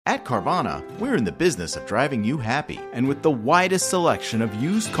At Carvana, we're in the business of driving you happy. And with the widest selection of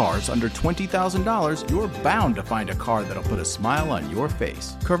used cars under $20,000, you're bound to find a car that'll put a smile on your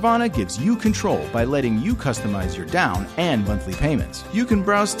face. Carvana gives you control by letting you customize your down and monthly payments. You can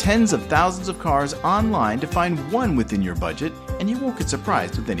browse tens of thousands of cars online to find one within your budget, and you won't get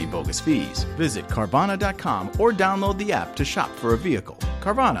surprised with any bogus fees. Visit Carvana.com or download the app to shop for a vehicle.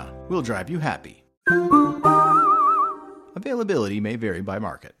 Carvana, we'll drive you happy. Availability may vary by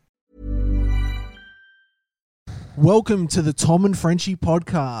market. Welcome to the Tom and Frenchie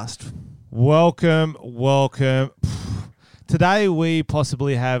podcast. Welcome. Today we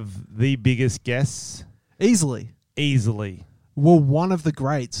possibly have the biggest guests. Easily. Well, one of the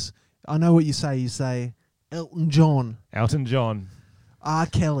greats. I know what you say. You say Elton John. R.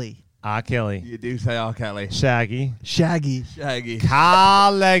 Kelly. You do say R. Kelly. Shaggy.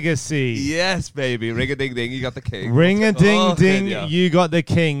 Car Legacy. Yes, baby. Ring-a-ding-ding, you got the king. Ring-a-ding-ding, you got the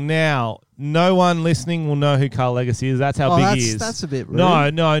king. Now, no one listening will know who Car Legacy is. That's how big he is. That's a bit rude.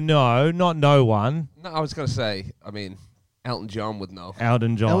 No, not no one. No, I was going to say, Elton John would know.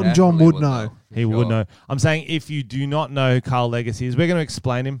 Elton John would know. He would know. I'm saying if you do not know who Car Legacy is, we're going to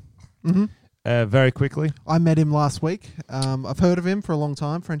explain him. Mm-hmm. Very quickly. I met him last week. I've heard of him for a long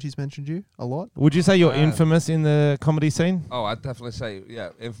time. Frenchie's mentioned you a lot. Would you say you're infamous in the comedy scene? Oh, I'd definitely say,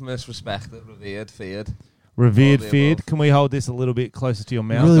 infamous, respected, revered, feared. Feared. Can we hold this a little bit closer to your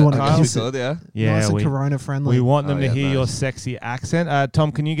mouth? Really want to I kiss guess we it. could, yeah. Nice and corona friendly. We want them to hear your sexy accent.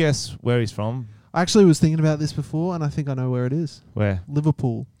 Tom, can you guess where he's from? I actually was thinking about this before, and I think I know where it is. Where?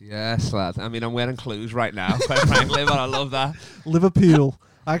 Liverpool. Yes, lad. I'm wearing clues right now, quite frankly, but I love that. Liverpool.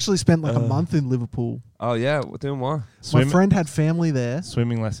 I actually spent like a month in Liverpool. Oh, yeah. We're doing what? My friend had family there.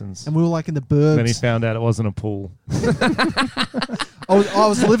 Swimming lessons. And we were like in the burbs. Then he found out it wasn't a pool. I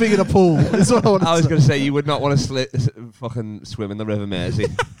was living in a pool. Is what I was going to say, you would not want to fucking swim in the River Mersey.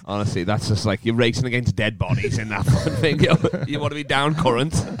 Honestly, that's just like you're racing against dead bodies in that fucking thing. You want to be down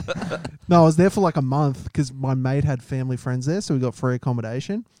current. No, I was there for like a month because my mate had family friends there, so we got free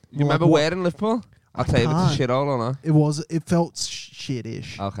accommodation. You remember where in Liverpool? I'll tell you if it's a shithole or not. It felt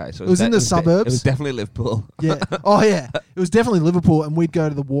shit-ish. Okay, so it was in the suburbs. It was definitely Liverpool. Yeah. Oh, yeah. It was definitely Liverpool, and we'd go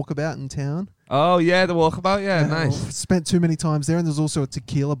to the walkabout in town. Oh, yeah, the walkabout. Yeah, nice. Spent too many times there, and there's also a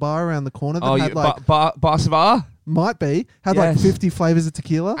tequila bar around the corner that had like... Bar Savar? Might be. Had like 50 flavours of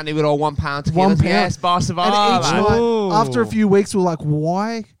tequila. And they were all £1 tequila. Yes, Bar Savar. And each night, after a few weeks, we were like,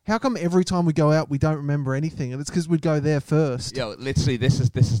 why? How come every time we go out, we don't remember anything? And it's because we'd go there first. Yo, literally, this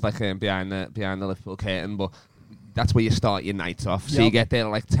is like behind the Liverpool curtain, but that's where you start your nights off. So you get there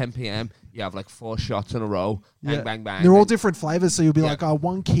at like 10 p.m, you have like 4 shots in a row. Bang, bang, bang. They're all different flavours, so you'll be like,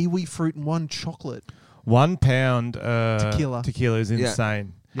 one kiwi fruit and one chocolate. £1 tequila is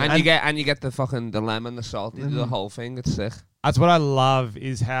insane. Yeah. And you get the fucking the lemon, the salt, you do the whole thing. It's sick. That's what I love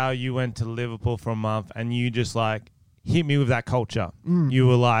is how you went to Liverpool for a month and you just like hit me with that culture. You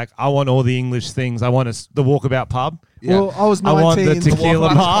were like, I want all the English things. I want the walkabout pub. Yeah. Well, I was 19. I want the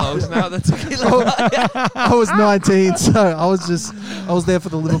tequila bar. Now the tequila I was 19, so I was there for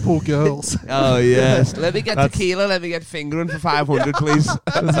the Liverpool girls. Oh yes. Let me get tequila. Let me get fingering for 500, please.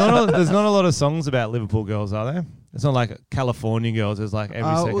 There's not a lot of songs about Liverpool girls, are there? It's not like California girls. There's like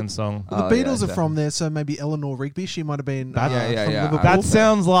every second song. Well, the Beatles are from there, so maybe Eleanor Rigby. She might have been from Liverpool. That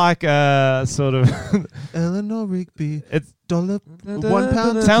sounds like a sort of Eleanor Rigby. It's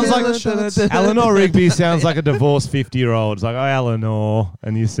 £1. Sounds like Eleanor Rigby sounds like a divorced 50-year-old. It's like, oh, Eleanor,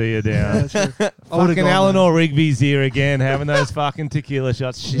 and you see her down. Fucking Eleanor Rigby's here again, having those fucking tequila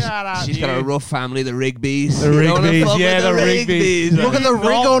shots. She's got a rough family, the Rigbys. The Rigbys, yeah, the Rigbys. Look at the rig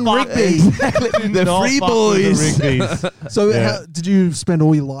on Rigby. The free boys. So, did you spend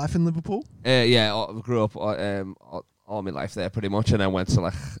all your life in Liverpool? Yeah, I grew up all my life there pretty much, and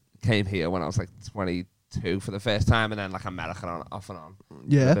then came here when I was like 22 for the first time, and then like American off and on.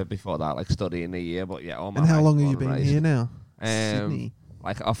 Yeah. A bit before that, like studying a year, but yeah, all my life. And how long have you been raised. here now? Sydney.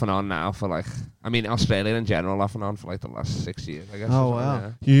 Like off and on now for like, Australia in general off and on for like the last 6 years, I guess. Oh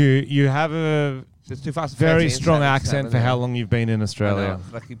wow. Yeah. You have a very strong accent for how long you've been in Australia.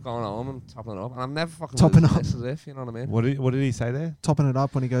 I keep going home and topping it up, and I'm never fucking topping up. This as if, you know what I mean? What did he say there? Topping it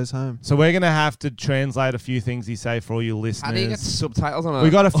up when he goes home. So we're gonna have to translate a few things he say for all you listeners. How do you get subtitles on we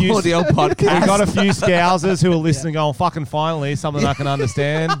got a few audio podcast? We got a few scousers who are listening, going, fucking finally something I can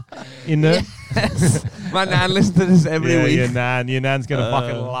understand. Yes. My nan listens to this every week. Your nan's gonna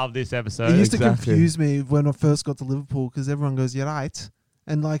fucking love this episode. It used to confuse me when I first got to Liverpool because everyone goes, "You're right."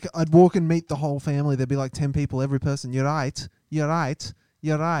 And like I'd walk and meet the whole family. There'd be like 10 people, every person. You're right. You're right.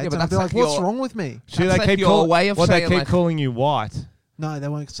 You're right. Yeah, but and I'd be like, what's wrong with me? They keep calling you white. No, they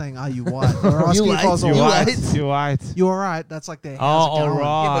weren't saying, "Are you white?" They were asking You if I was all white? right. You white? You all right? That's like the Oh, how's it all going?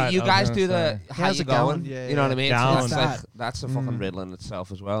 right. Yeah, but you I was guys gonna do the say. how How's you it going? going? Yeah, You know what I mean? Going. So That. that's a fucking riddle in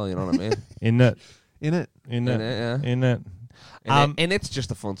itself as well. You know what I mean? In it. In it. In In it. it, yeah. In it. And it's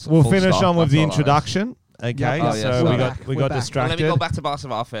just a fun. We'll full finish stop, on with that's the all that is. introduction. Okay, Yep. Oh, yeah, so so we we're got back. we We're got back. Well, distracted. let me go back to Boss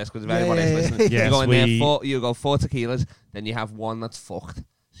of Our first, because if Yeah, anybody's yeah, listening, yeah. you go in Yes, there, you go 4 tequilas, then you have one that's fucked.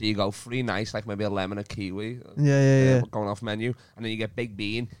 So you go 3 nice, like maybe a lemon and kiwi. Yeah. Going off menu, and then you get baked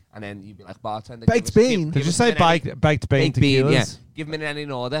bean, and then you'd be like bartender. Baked bean? Did you say baked bean baked bean? Yeah. tequilas? Give them in any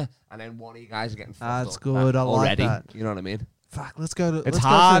order, and then one of you guys are getting fucked That's up. good. I like already. that. You know what I mean? Fuck, let's go to. It's Let's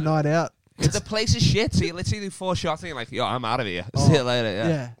hard. go for a night out. The place is shit, so you literally do 4 shots, and you're like, yo, I'm out of here. Oh, See you later.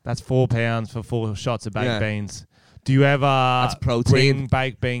 Yeah. That's £4 for 4 shots of baked Yeah. beans. Do you ever That's protein. bring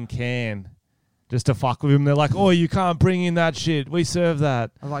baked bean can just to fuck with them? They're like, oh, you can't bring in that shit. We serve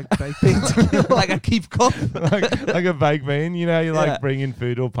that. I like baked beans. Like a keep cup. like a baked bean. You know, you Yeah. like bring in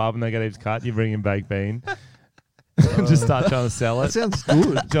food to a pub and they get heaps cut. You bring in baked bean. Just start trying to sell That it. sounds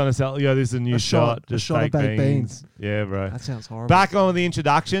good. Trying to sell it. Yo, this is a new A shot of Just baked beans. Yeah, bro. That sounds horrible. Back on with the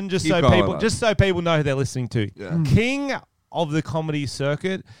introduction, just Keep so going, people, man. just so people know who they're listening to. Yeah. King of the comedy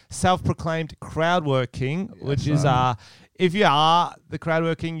circuit, self-proclaimed crowd work king, which is if you are the crowd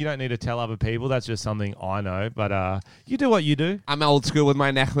work king, you don't need to tell other people. That's just something I know. But you do what you do. I'm old school with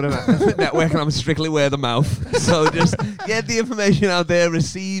my network and I'm strictly word of mouth. So just get the information out there,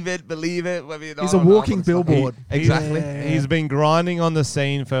 receive it, believe it. Whether you know He's it a or not, walking but it's fucking- billboard. Exactly. Yeah. He's been grinding on the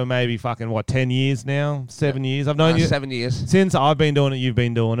scene for maybe fucking 10 years now, 7 years. I've known you 7 years. since I've been doing it. You've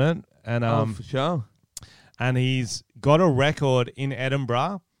been doing it, and For sure. and he's got a record in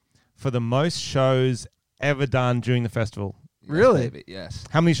Edinburgh for the most shows ever done during the festival. Really? Yes, baby, yes.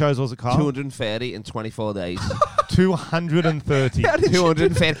 How many shows was it, Carl? 230 in 24 days. 230.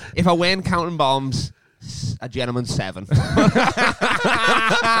 230. If I weren't counting bombs, a gentleman 7. But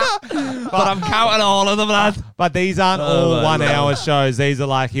I'm counting all of them, lad. But these aren't Oh, all my 1 Lord. hour shows. These are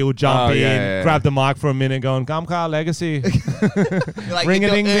like he'll jump Oh, in, yeah. grab the mic for a minute, going, "Come, Carl, Legacy, Like, ring a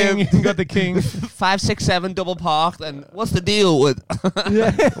you ding got, ding, you got the king." 5, 6, 7 double parked, and what's the deal with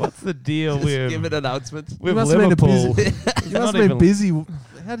What's the deal just with giving announcements? with must have been a Liverpool? busy- You must have been busy.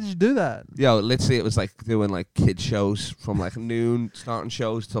 How did you do that? Yo, literally, it was like doing like kid shows from like noon, starting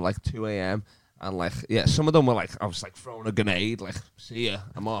shows to like 2 a.m. And like, yeah, some of them were like, I was like throwing a grenade, like, see ya,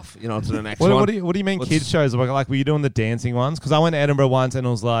 I'm off, you know, to the next one. What do you mean kids shows? Like, were you doing the dancing ones? Because I went to Edinburgh once and it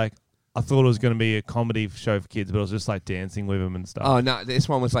was like, I thought it was going to be a comedy show for kids, but it was just like dancing with them and stuff. Oh no, this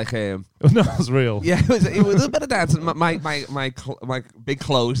one was like, No, it was real. yeah, it was a bit of dancing. My big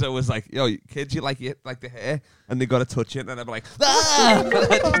closer was like, yo, kids, you like the hair, and they got to touch it, and I'd be like, ah! I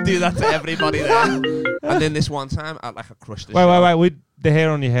just do that to everybody there. And then this one time, I crushed the show. Wait, with the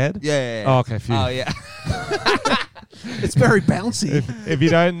hair on your head? Yeah. Oh, okay, phew. Oh yeah. It's very bouncy. If you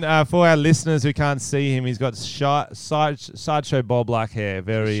don't, for our listeners who can't see him, he's got sideshow bob black hair.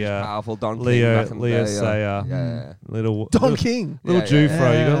 Very Powerful Don King Leo back in the day, Sayer. Yeah. Little Don King. Little Yeah, Jew yeah,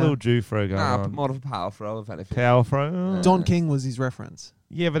 fro. You got a yeah. little Jew fro going Nah, on. more of a power throw, if anything. Power fro. Don King was his reference.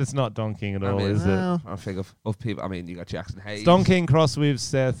 Yeah, but it's not Don King at I all, mean, is it? Well, I think of people. I mean, you got Jackson Hayes. It's Don King cross with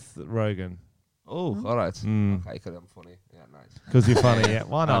Seth Rogen. Oh, all right. Mm. Okay, because I'm funny. Yeah, nice. Because you're funny, yeah.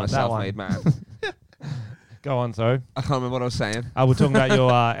 Why I'm not? a That self-made one. man. Go on, sorry. I can't remember what I was saying. We're talking about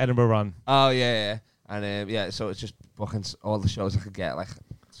your Edinburgh run. Oh yeah. And so it's just booking all the shows I could get. Like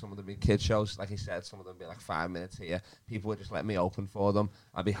some of them be kid shows, like he said. Some of them be like 5 minutes here. People would just let me open for them.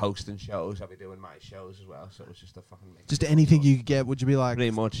 I'd be hosting shows. I'd be doing my shows as well. So it was just a fucking mix. just anything you could get. Would you be like Pretty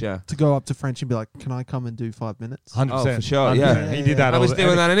much, yeah. to go up to French and be like, "Can I come and do 5 minutes?" 100%. Oh, for sure, 100%. yeah. He did that. I was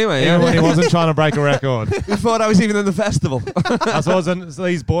doing that anyway. Even Yeah. when he wasn't trying to break a record. Before I was even in the festival. So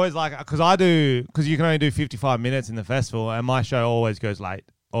these boys, like, because you can only do 55 minutes in the festival, and my show always goes late.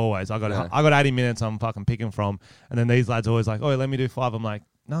 Always. I got 80 minutes I'm fucking picking from, and then these lads always like, "Oh, let me do 5." I'm like,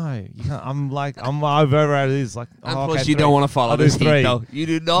 "No, you can't." I'm over it is like, And oh, plus, okay, you 3. don't want to follow I'll do this heat, 3. though. You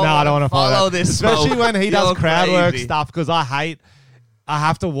do not. No, I don't want to follow that. this. Especially smoke. when he does You're crowd work crazy. stuff, because I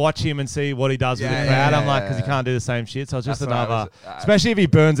have to watch him and see what he does with the Yeah, crowd. yeah, I'm like, yeah, because he yeah. can't do the same shit. So it's just That's what I another, was- especially if he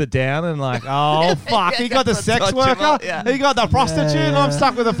burns it down and like, oh fuck, he got the That's sex untouchable, worker, yeah. he got the prostitute, and I'm Yeah.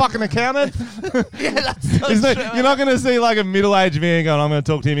 stuck with a fucking accountant. Yeah, that's so Isn't it? true. You're not going to see like a middle-aged man going, I'm going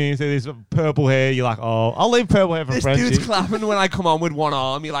to talk to him, and you see this purple hair. You're like, oh, I'll leave purple hair for This Frenchie. dude's clapping when I come on with one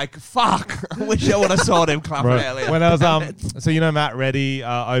arm. You're like, fuck. I wish I would have saw him clapping Bro, earlier. when I was so you know Matt Reddy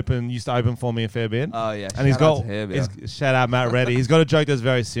used to open for me a fair bit. Oh yeah, And he's shout out got to him, yeah. shout out Matt Reddy. He's got a joke that's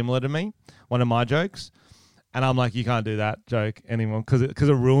very similar to me, one of my jokes, and I'm like, you can't do that joke anymore because it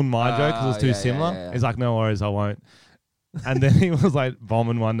ruined my joke because it's too yeah, similar. yeah, yeah. He's like, no worries, I won't. And then he was like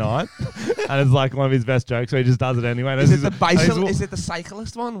bombing one night, and it's like one of his best jokes. So he just does it anyway. And Is it the bicycle? Is it the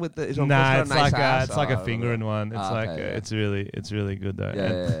cyclist one with the? Nah, it's like a fingering one. It's it's really good though.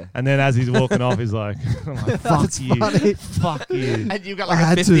 Yeah. And then as he's walking off, he's like, "Fuck you, funny. fuck you." And you got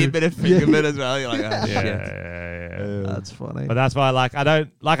like a 15-minute fingerman as well. You're like, oh, shit. Yeah. That's funny. But that's why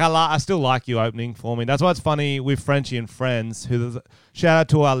I still like you opening for me. That's why it's funny with Frenchie and Friends. Shout out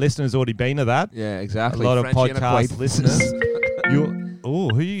to our listeners already been to that. Yeah, exactly. A lot of Frenchie podcast listeners.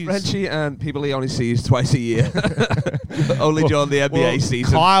 Who you? Frenchie and people he only sees twice a year. Only during the NBA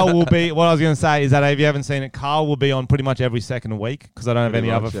season. Kyle will be. What I was going to say is that if you haven't seen it, Kyle will be on pretty much every second week because I don't have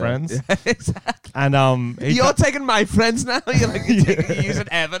any other friends. Yeah, exactly. And you're taking my friends now. You're you're using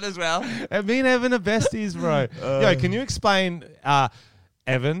Evan as well. And me and Evan are besties, bro. Yo, can you explain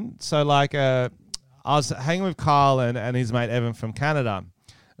Evan? So I was hanging with Kyle and his mate Evan from Canada,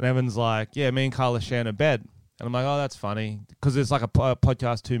 and Evan's like, "Yeah, me and Kyle are sharing a bed." And I'm like, "Oh, that's funny," because it's like a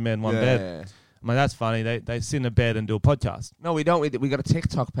podcast, 2 men, 1 bed. Yeah. I'm like, "That's funny." They sit in a bed and do a podcast. No, we don't. We got a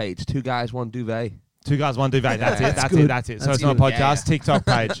TikTok page. 2 guys, 1 duvet. 2 guys, 1 duvet. That's it. That's good. it. That's it. So That's it's not a good. podcast. TikTok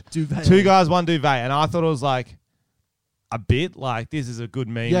page. Duvet. 2 guys, 1 duvet. And I thought it was like a bit like this is a good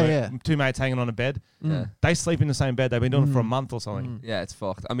meme. Yeah. 2 mates hanging on a bed. Yeah. They sleep in the same bed. They've been doing it for a month or something. Yeah, it's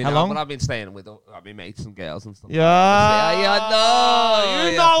fucked. I mean, How long? I've been staying with mates and girls and stuff. Yeah.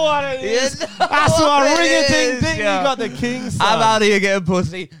 You know what it is. That's what ring-a-ding-ding. You got the king, son. I'm out here getting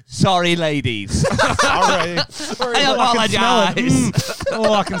pussy. Sorry, ladies. Sorry. I apologize.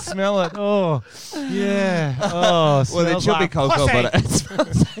 Oh, I can smell it. Oh, yeah. Oh, Well, it should be cocoa, pussy. but it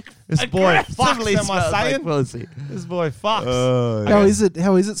smells like This boy fucks, am I smells like saying? pussy. This boy fucks. How is it?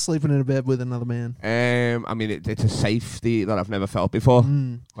 How is it sleeping in a bed with another man? I mean, it's a safety that I've never felt before.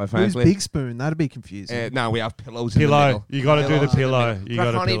 Quite Who's frankly. big spoon? That'd be confusing. No, we have pillows in the Pillow. middle. You got to do the Pillows in pillow. middle. You But I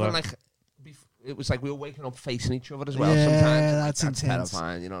got to can't pillow. even it was like we were waking up facing each other as well. Yeah, sometimes that's that's intense.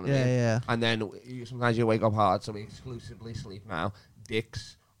 terrifying. You know what I mean? Yeah. And then sometimes you wake up hard, so we exclusively sleep now.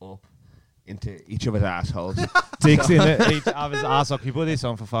 Dicks up into each other's assholes. Dicks in each other's arsehole. Can you put this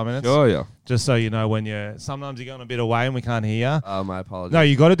on for 5 minutes? Sure, yeah. Just so you know sometimes you're going a bit away and we can't hear. Oh, my apologies. No,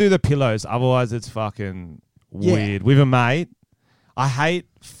 you got to do the pillows. Otherwise, it's fucking weird. With a mate, I hate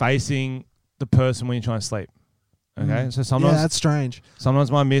facing the person when you're trying to sleep. Okay, so sometimes that's strange.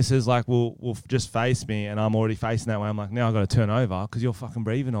 Sometimes my missus will just face me, and I'm already facing that way. I'm like, now I got to turn over because you're fucking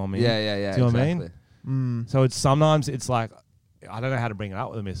breathing on me. Yeah. Do you know what I exactly. mean? So sometimes it's like I don't know how to bring it up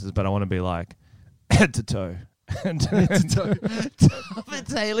with the missus, but I want to be like head to toe.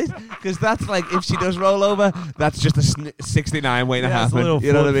 Because that's like if she does roll over, that's just a 69 waiting to happen.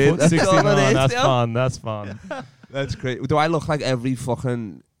 You know what I mean? That's 69. all it is, That's yeah. fun. That's fun. That's great. Do I look like every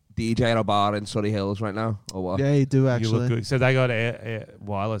fucking DJ at a bar in Surrey Hills right now, or what? Yeah, you do You actually. look good. So they got air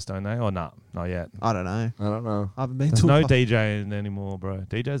wireless, don't they? Or not? Not yet. I don't know. I don't know. I haven't been There's to no DJing anymore, bro.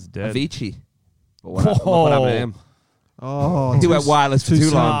 DJ's dead. Avicii. But what happened to him? Oh, He went wireless for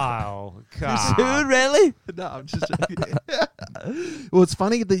too long. Oh, God. Soon, really? No, I'm just joking. Well, it's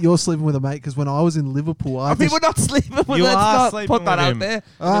funny that you're sleeping with a mate because when I was in Liverpool, I mean, we're not sleeping with You Let's are not sleeping put that with out him. there.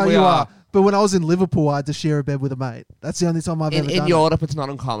 Oh, We you are. But when I was in Liverpool, I had to share a bed with a mate. That's the only time I've ever In done Europe, it's not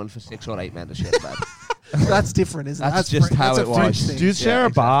uncommon for 6 or 8 men to share a bed. it. That's different, isn't it? That's just how that's it a French was. thing. Do you share a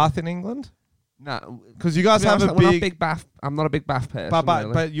exactly. bath in England? No, Because you guys have a we're not big... big bath. I'm not a big bath person.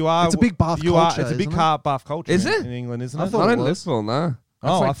 really. But you are... It's a big bath you culture, Are, it's a big isn't it? bath culture Is in, it? in England, isn't I it? thought not it in was. Liverpool, no.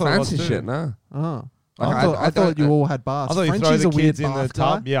 That's Oh, like I thought it was fancy too. shit, no. Oh. Like, I thought you all had baths. I thought you throw Frenchie's the a weird kids in the bath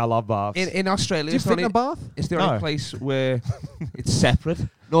guy. tub. Yeah, I love baths. In Australia, Do you it's fit in a bath? It's the only No. place where it's separate.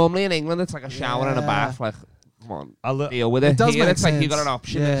 Normally in England, it's like a shower and a Yeah. bath. Like, come on, I lo- deal with it. It does Here, make it's like you got sense. an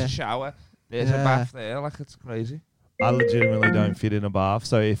option. Yeah. There's a shower. There's a Yeah. bath there. Like, it's crazy. I legitimately don't fit in a bath.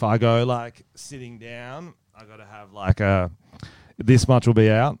 So if I go like sitting down, I got to have like this much will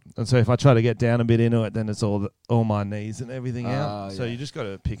be out. And so if I try to get down a bit into it, then it's all my knees and everything out. So yeah. you just got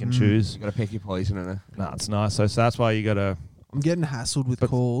to pick and choose. You got to pick your poison in it. Nah, it's nice. So that's why you got to. I'm getting hassled with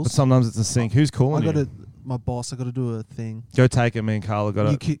But calls. sometimes it's a sync. Who's I calling got you? to my boss. I got to do a thing. Go take it. Me and Carla got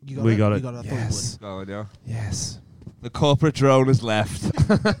it. You got We it? got You it. got it. I thought you Yes. Going, yeah. Yes. The corporate drone has left.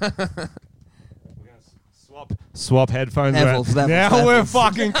 Swap headphones. Levels, around. levels, Now we're levels.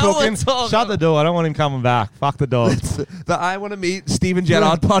 fucking Now we're cooking. talking. Shut the door. I don't want him coming back. Fuck the dog. The I Want to Meet Stephen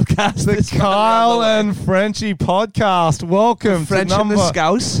Gerrard podcast. The This Kyle time and Frenchie podcast. Welcome French to and the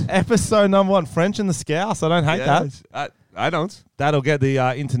Scouse. episode number 1. French and the Scouse. I don't hate that. I don't. That'll get the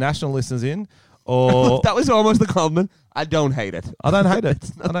international listeners in. Or That was almost the compliment. I don't hate it. I don't hate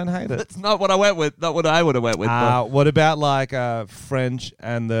it. I don't hate it. That's not what I went with. Not what I would have went with. What about like French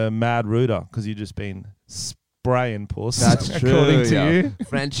and the Mad Rooter? Because you've just been spraying puss. That's true. According to you.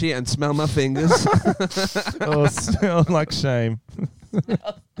 Frenchie and smell my fingers. Oh, it smelled like shame.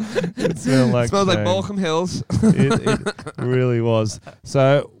 It smelled like smells like shame. Morecambe Hills. It really was.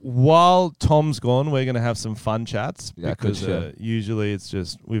 So while Tom's gone, we're going to have some fun chats because usually it's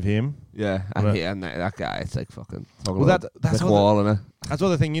just with him. Yeah, and that guy, it's like fucking. Well, that's wall in it. That's what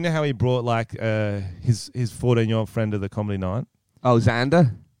the thing. You know how he brought like his 14-year-old friend to the comedy night? Oh,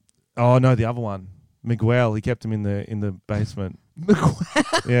 Xander. Oh no, the other one, Miguel. He kept him in the basement. Miguel.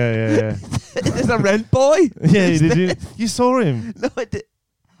 Yeah. Is a rent boy? Yeah, you saw him? No, I did.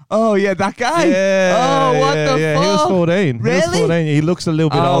 Oh yeah, that guy. Yeah. Oh, what the fuck? He was 14. Really? He was 14. He looks a little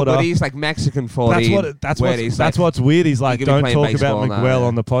bit older. But he's like Mexican 14. That's what's weird. He's like, don't talk about Miguel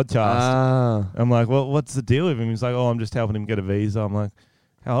on the podcast. Ah. I'm like, well, what's the deal with him? He's like, oh, I'm just helping him get a visa. I'm like,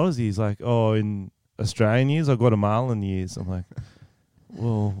 how old is he? He's like, oh, in Australian years or Guatemalan years. I'm like,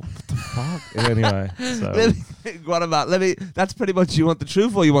 well, what the fuck? Anyway, so what about? That's pretty much. You want the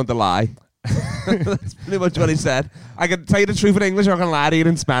truth or you want the lie? That's pretty much what he said. I can tell you the truth in English or I can lie to you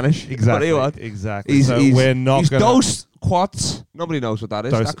in Spanish. Exactly. What do you want? Exactly. He's we're not going to. Dos quats. Nobody knows what that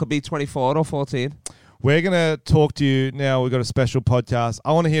is. That could be 24 or 14. We're going to talk to you now. We've got a special podcast.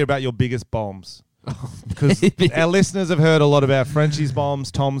 I want to hear about your biggest bombs. Because our listeners have heard a lot about Frenchie's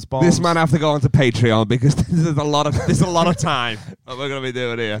bombs, Tom's bombs. This man have to go onto Patreon because there's a lot of time that we're going to be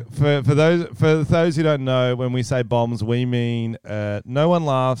doing here. For those who don't know, when we say bombs, we mean no one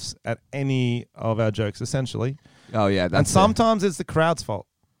laughs at any of our jokes. Essentially. Oh yeah, and sometimes it's the crowd's fault.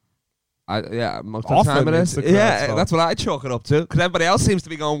 Most of the time it is. Yeah, that's what I chalk it up to because everybody else seems to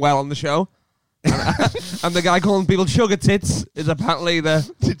be going well on the show. And the guy calling people sugar tits is apparently the.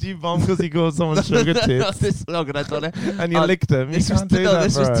 Did you bomb because he called someone sugar tits? This I done it. And you licked him. This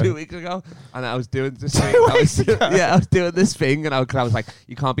was 2 weeks ago, and I was doing this thing. I was doing this thing, and I was like,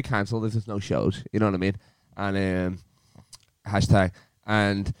 "You can't be cancelled if there's no shows." You know what I mean? And hashtag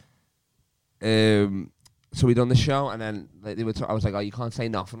and so we done the show, and then I was like, "Oh, you can't say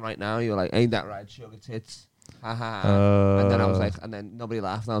nothing right now." You're like, "Ain't that right, sugar tits?" And then I was like, and then nobody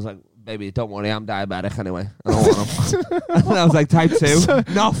laughed, and I was like, baby, don't worry, I'm diabetic anyway. I don't want them. And I was like, type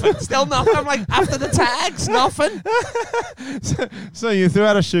 2, nothing, still nothing. I'm like, after the tags, nothing. So you threw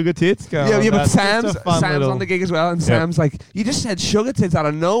out a sugar tits? Yeah, but Sam's on the gig as well, and Sam's like, you just said sugar tits out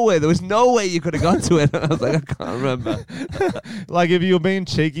of nowhere. There was no way you could have got to it. And I was like, I can't remember. Like if you were being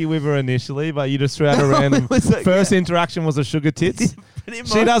cheeky with her initially, but you just threw out a random first interaction was a sugar tits.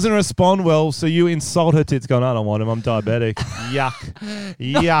 She doesn't respond well, so you insult her tits going, I don't want him, I'm diabetic. Yuck.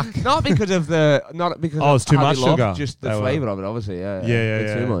 Yuck. Not because of it's too much sugar. Just the flavour of it, obviously, yeah.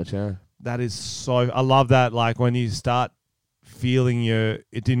 Yeah. Too much, yeah. That is so, I love that, like when you start feeling it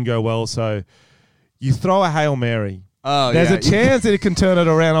didn't go well, so you throw a Hail Mary. Oh, There's a chance that it can turn it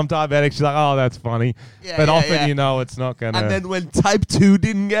around. I'm diabetic. She's like, oh, that's funny. But often you know it's not going to. And then when type 2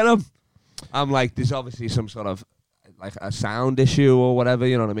 didn't get him, I'm like, there's obviously some sort of like a sound issue or whatever,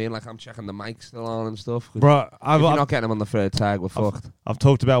 you know what I mean? Like I'm checking the mic still on and stuff. Bro, if you're not getting him on the third tag, we're fucked. I've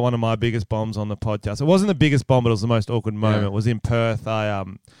talked about one of my biggest bombs on the podcast. It wasn't the biggest bomb, but it was the most awkward moment. It was in Perth. I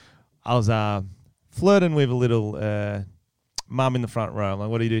was flirting with a little mum in the front row. I'm like,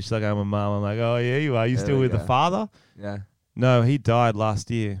 what do you do? She's like, I'm a mum. I'm like, oh yeah, you are. You still with the father? Yeah. No, he died last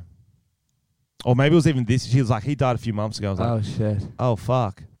year. Or maybe it was even this. She was like, he died a few months ago. I was like, oh shit. Oh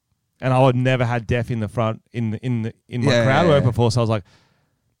fuck. And I had never had deaf in the front in my crowd work before, so I was like,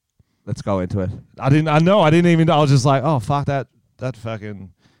 let's go into it. I was just like, oh fuck that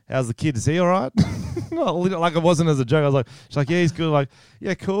fucking, how's the kid? Is he all right? Like it wasn't as a joke. I was like, she's like, yeah, he's good. Like,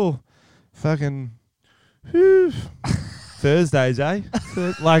 yeah, cool. Fucking whew. Thursdays, eh?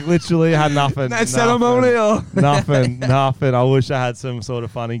 Like literally had nothing. That ceremonial. Nothing. I wish I had some sort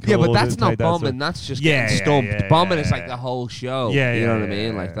of funny call. Yeah, but that's not bombing. That's just getting stumped. Bombing is like the whole show. Yeah, you know what I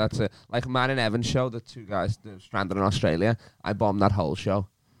mean? Like that's it. Like Man and Evan show, the two guys stranded in Australia. I bombed that whole show,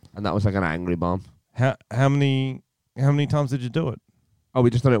 and that was like an angry bomb. How many times did you do it? Oh, we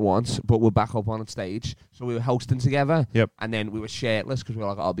just done it once, but we're back up on stage. So we were hosting together. Yep. And then we were shirtless because we were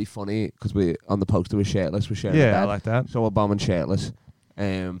like, I'll be funny because we on the poster we're shirtless. We're sharing I like that. So we're bombing shirtless.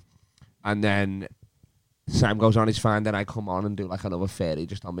 And then Sam goes on, he's fine. Then I come on and do like another 30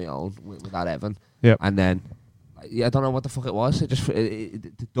 just on my own with that Evan. Yep. And then, I don't know what the fuck it was.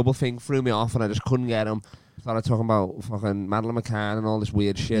 The double thing threw me off and I just couldn't get him. Started talking about fucking Madeleine McCann and all this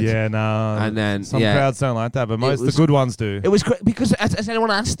weird shit. Yeah, no. And then some crowds don't like that, but the good ones do. It was because has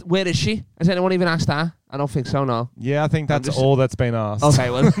anyone asked where is she? Has anyone even asked her? I don't think so. No. Yeah, I think that's all that's been asked. Okay,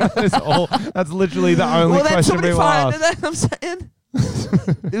 well, that's literally the only question we asked. I'm saying.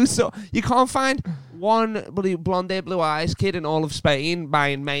 You can't find one bloody blonde-haired, blue eyes kid in all of Spain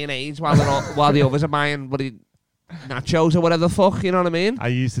buying mayonnaise while the others are buying bloody nachos or whatever the fuck, you know what I mean? Are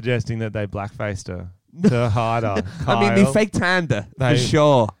you suggesting that they blackfaced her to hide her? I mean, they fake tanned her, for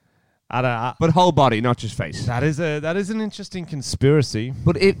sure. But whole body, not just face. That is an interesting conspiracy.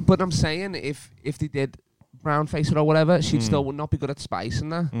 But I'm saying if they did brown face it or whatever, she'd still would not be good at spice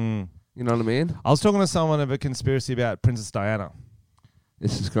and that. You know what I mean? I was talking to someone of a conspiracy about Princess Diana.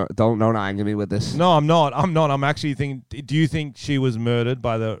 This is don't anger me with this. No, I'm not. I'm actually thinking. Do you think she was murdered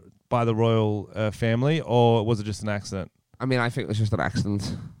by the royal family, or was it just an accident? I mean, I think it was just an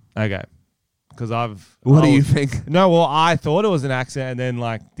accident. Okay, because What do you think? No, well, I thought it was an accident, and then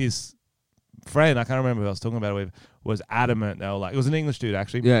like this friend, I can't remember who I was talking about it with, was adamant. They were like, it was an English dude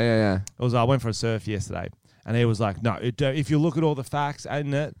actually. Yeah. It was. I went for a surf yesterday. And he was like, no, if you look at all the facts,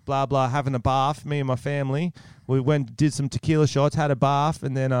 ain't it, blah, blah, having a bath, me and my family, we did some tequila shots, had a bath,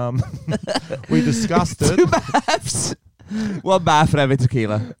 and then we discussed it. 2 baths? One bath for every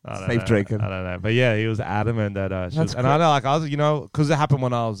tequila. Safe drinking. I don't know. But yeah, he was adamant that she was, and I know, like, I was, because it happened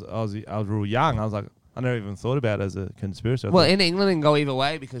when I was real young, I was like, I never even thought about it as a conspiracy. Well, in England, it can go either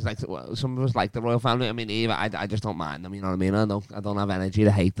way because, like, some of us like the royal family. I mean, I just don't mind them, you know what I mean? I don't have energy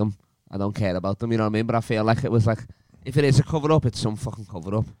to hate them. I don't care about them, you know what I mean? But I feel like it was like, if it is a cover-up, it's some fucking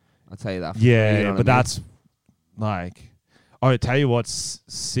cover-up. I'll tell you that. Yeah, you know but that's like... I tell you what's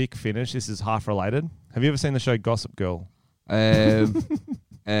sick finish. This is half related. Have you ever seen the show Gossip Girl? Maybe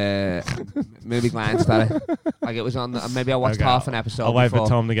glanced at it. Like it was on... maybe I watched half an episode I'll wait for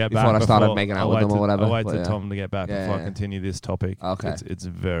Tom to get back. Before I started making out with them or whatever. I'll wait for Tom to get back before I continue this topic. Okay. It's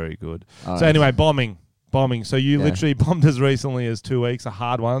very good. All so right. Anyway, bombing. So you literally bombed as recently as 2 weeks, a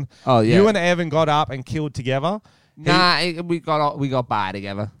hard one. Oh yeah. You and Evan got up and killed together. We got by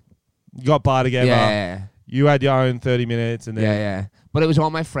together. You got by together. Yeah. You had your own 30 minutes and then Yeah. But it was all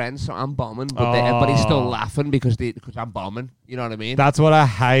my friends, so I'm bombing. But everybody's still laughing because I'm bombing. You know what I mean? That's what I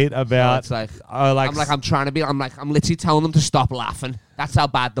hate about. So it's like, I'm trying to be. I'm literally telling them to stop laughing. That's how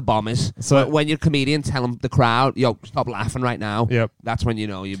bad the bomb is. So when you're a comedian, tell them the crowd, yo, stop laughing right now. Yep. That's when you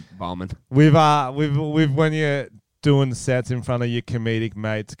know you're bombing. We've when you're doing sets in front of your comedic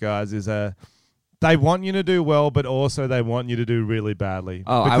mates, guys, they want you to do well, but also they want you to do really badly.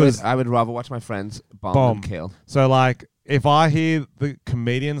 Oh, I would rather watch my friends bomb than kill. So like, if I hear the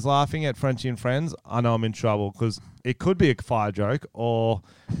comedians laughing at Frenchie and Friends, I know I'm in trouble because it could be a fire joke or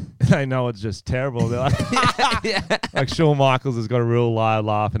they know it's just terrible. They're like, like Shawn Michaels has got a real loud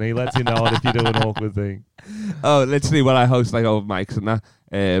laugh and he lets you know it if you do an awkward thing. Oh, literally when I host like over mics and that,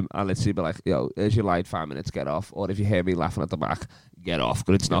 I'll literally be like, yo, here's your light, 5 minutes, get off. Or if you hear me laughing at the back, get off,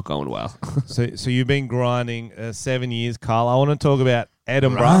 but it's not going well. So you've been grinding 7 years, Carl. I want to talk about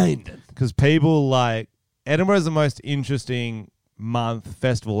Edinburgh because people like Edinburgh is the most interesting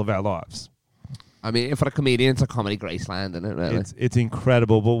festival of our lives. I mean, for a comedian, it's a comedy Graceland, isn't it, really? It's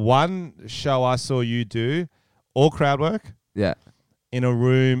incredible. But one show I saw you do, all crowd work. Yeah. In a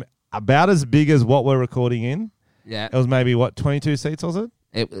room about as big as what we're recording in. Yeah. It was maybe, 22 seats, was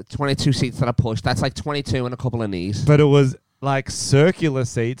it? 22 seats that I pushed. That's like 22 and a couple of knees. But it was like circular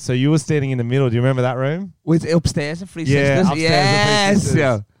seats, so you were standing in the middle. Do you remember that room? Was it upstairs at Free Yeah, Sisters? upstairs at Free Sisters.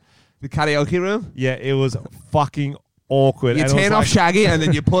 Yeah. The karaoke room? Yeah, it was fucking awkward. You and turn off Shaggy and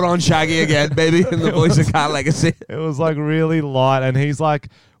then you put on Shaggy again, baby, in the voice of Carl Legacy. It was like really light, and he's like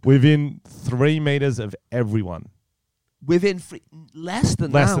within 3 meters of everyone. Within less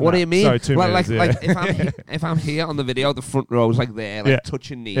than that? What do you mean? Sorry, 2 meters, like if I'm here on the video, the front row's like there, like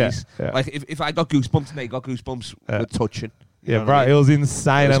touching knees. Yeah. Like if I got goosebumps and they got goosebumps, we're touching. Yeah, bro, it was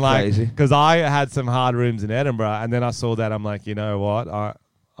insane. It was and like, crazy. because I had some hard rooms in Edinburgh, and then I saw that, I'm like, you know what?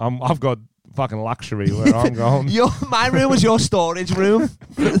 I've got fucking luxury where I'm going. My room was your storage room,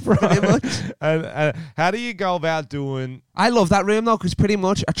 pretty much. And how do you go about doing? I love that room though, because pretty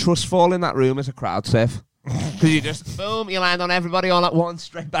much a trust fall in that room is a crowd surf. Because you just, boom, you land on everybody all at once,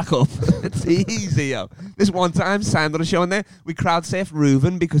 straight back up. It's easy, yo. This one time, Sam did a show in there, we crowd surfed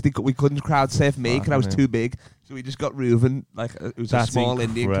Reuven because we couldn't crowd surf me because I was too big. So we just got Reuven, like, it was a small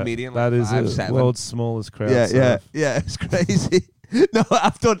Indian comedian. That like is the world's smallest crowd surf. Yeah, it's crazy. No,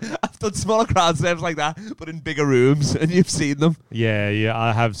 I've done smaller crowd surfs like that, but in bigger rooms, and you've seen them. Yeah,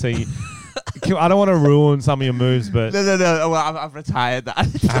 I have seen. I don't want to ruin some of your moves, but No. Well, I've retired that.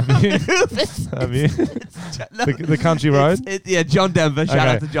 Have you? The country road? Yeah, John Denver. Shout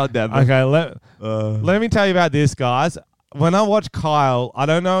out to John Denver. Okay, let me tell you about this, guys. When I watch Kyle, I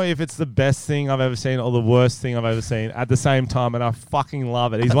don't know if it's the best thing I've ever seen or the worst thing I've ever seen at the same time, and I fucking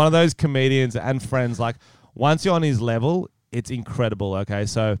love it. He's one of those comedians and friends, like, once you're on his level, it's incredible, okay?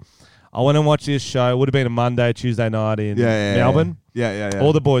 So I went and watched this show. It would have been a Monday, Tuesday night in Melbourne. Yeah.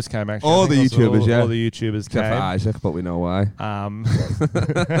 All the boys came, actually. All the YouTubers, all the YouTubers Except came. for Isaac, but we know why.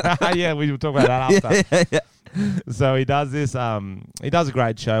 Yeah, we will talk about that after. Yeah. So he does this. He does a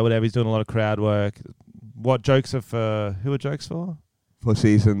great show. Whatever. He's doing a lot of crowd work. What jokes are for? Who are jokes for?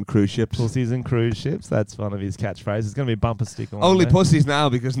 Pussies and cruise ships. Pussies and cruise ships. That's one of his catchphrases. It's going to be a bumper sticker. Only pussies now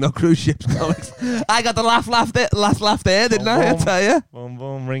because no cruise ships going. I got the laugh there, didn't I tell you? Boom,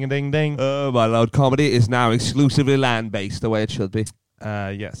 boom, ring a ding ding. Oh, my lord. Comedy is now exclusively land-based, the way it should be.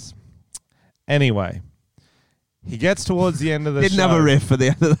 Yes. Anyway, he gets towards the end of the show. Didn't have a riff for the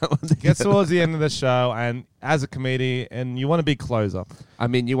end of that one. Gets towards the end of the show, and as a comedian, and you want to be closer. I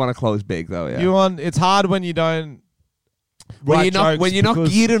mean, you want to close big, though, yeah. It's hard when you don't... When you're not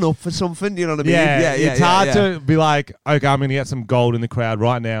gearing up for something, you know what I mean? Yeah, it's hard to be like, okay, I'm going to get some gold in the crowd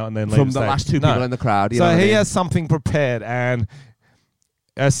right now, and then leave from the last two people in the crowd. So he has something prepared, and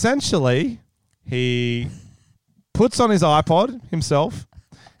essentially he puts on his iPod himself.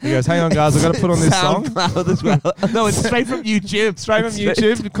 He goes, hang on, guys, I've got to put on this song. SoundCloud as well. No, it's straight from YouTube. Straight from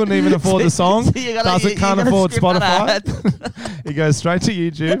YouTube. Couldn't even afford the song. Can't afford Spotify. He goes straight to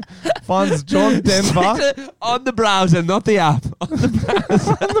YouTube. Finds John Denver. On the browser, not the app. On the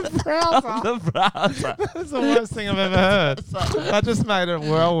browser. On the browser. That's the worst thing I've ever heard. That just made it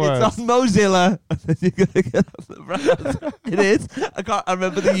well worse. It's on Mozilla. You're going to get on the browser. It is. I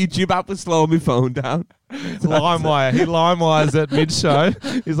remember the YouTube app was slowing my phone down. LimeWire. He LimeWires at mid-show.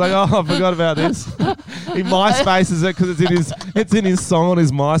 He's like, oh, I forgot about this. He MySpaces it because it's in his song on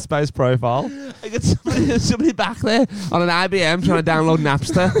his MySpace profile. I got somebody back there on an IBM trying to download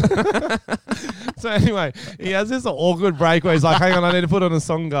Napster. So anyway, he has this awkward break where he's like, hang on, I need to put on a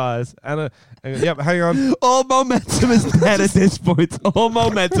song, guys. And yep, hang on. All momentum is dead at this point. All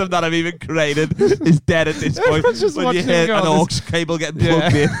momentum that I've even created is dead at this point. Just when you hear an aux cable getting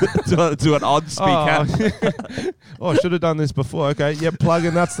plugged in to an odd speaker. Oh, I should have done this before. Okay, yep, plug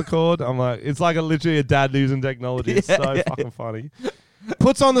in, that's the chord. I'm like, it's like literally a dad losing technology. It's so fucking funny.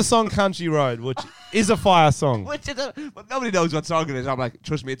 Puts on the song Country Road, which is a fire song. But nobody knows what song it is. I'm like,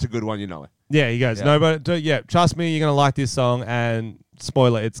 trust me, it's a good one, you know it. Yeah, he goes, trust me, you're going to like this song. And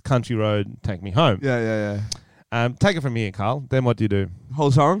spoiler, it's Country Road, Take Me Home. Yeah. Take it from here, Carl. Then what do you do? Whole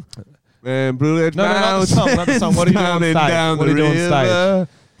song? No, not the song. What do you do on stage? What do you do on stage?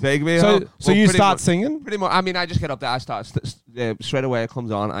 Take me home. So you start singing? Pretty much. I mean, I just get up there. I start straight away. It comes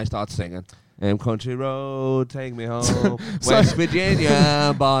on. I start singing. Country Road, take me home. West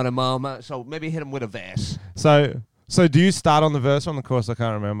Virginia, bottom of. So maybe hit him with a verse. So do you start on the verse or on the chorus? I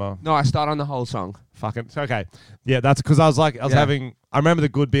can't remember. No, I start on the whole song. Fucking okay. Yeah, that's because I was having. I remember the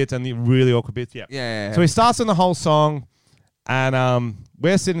good bits and the really awkward bits. Yeah. So he starts on the whole song, and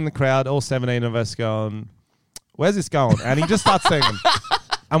we're sitting in the crowd, all 17 of us going, "Where's this going?" And he just starts singing,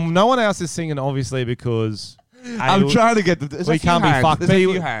 and no one else is singing, obviously, because. I'm trying to get the... We can't be fucked. There's a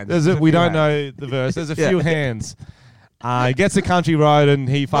few hands. We don't know the verse. There's a few hands. He gets a Country Road and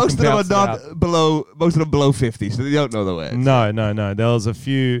he fucking Most of them are not below... Most of them below 50, so they don't know the words. No. There was a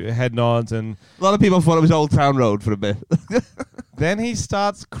few head nods and... A lot of people thought it was Old Town Road for a bit. Then he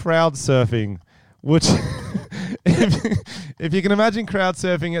starts crowd surfing, which... if you can imagine crowd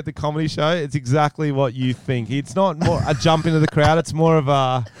surfing at the comedy show, it's exactly what you think. It's not more a jump into the crowd. It's more of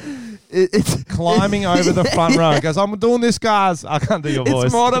a... It's climbing over the front row. It goes, I'm doing this, guys. I can't do your voice.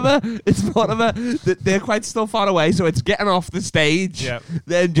 It's more of a. They're quite still far away, so it's getting off the stage. Yep.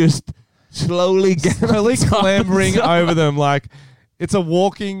 Then just slowly clambering over them like it's a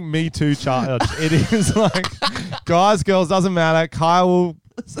walking Me Too charge. It is like guys, girls, doesn't matter. Kyle will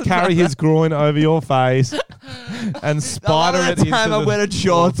carry his groin over your face and spider it into time I'm wearing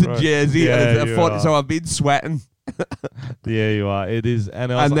shorts and jersey, so I've been sweating. Yeah, you are. It is,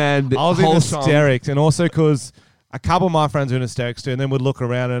 and then I was in hysterics, and also because a couple of my friends were in hysterics too, and then would look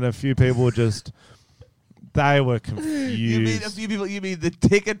around, and a few people were just they were confused. You mean a few people? You mean the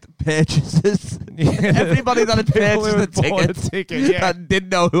ticket purchasers? Yeah. Everybody that had purchased the ticket that didn't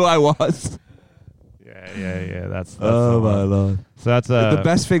know who I was. Yeah. That's oh my lord. So that's the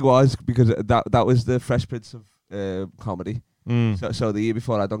best thing was because that was the Fresh Prince of comedy. So the year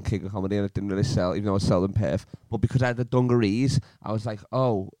before I done King of Comedy and it didn't really sell, even though I was selling Perth. But because I had the dungarees, I was like,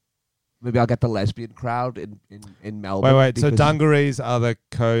 oh, maybe I'll get the lesbian crowd in Melbourne. Wait. So dungarees are the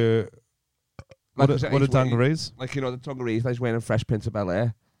what are dungarees? Like, you know, the dungarees I was wearing Fresh Prince of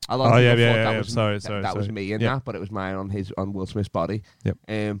Bel-Air. Yeah. Sorry. That was me in that, but it was mine on Will Smith's body. Yep.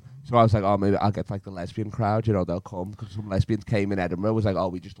 So I was like, oh, maybe I'll get like the lesbian crowd. You know, they'll come because some lesbians came in Edinburgh. Was like, oh,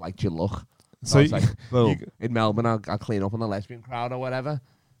 we just liked your look. So I was like, boom. In Melbourne, I'll clean up on the lesbian crowd or whatever.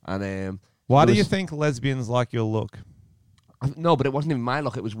 And why do you think lesbians like your look? No, but it wasn't even my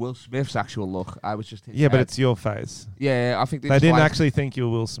look. It was Will Smith's actual look. I was just his but it's your face. Yeah, I think they didn't actually think you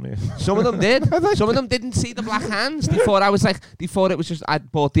were Will Smith. Some of them did. Some of them didn't see the black hands. They thought it was just I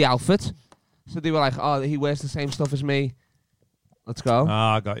bought the outfit. So they were like, oh, he wears the same stuff as me. Let's go.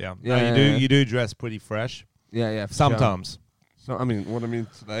 I got you. Yeah, No, you do dress pretty fresh. Yeah. Sometimes. Sure. So,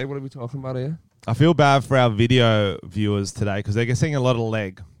 today, what are we talking about here? I feel bad for our video viewers today because they're seeing a lot of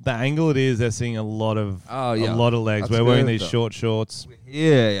leg. The angle it is, they're seeing a lot of legs. That's We're wearing good, these short shorts.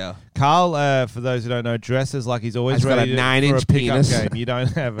 Yeah. Carl, for those who don't know, dresses like he's always ready got a 9-inch for a pickup penis. game. You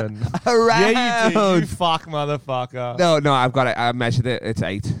don't have an... Around. Yeah, you do. You fuck motherfucker. No, I've got it. I measured it. It's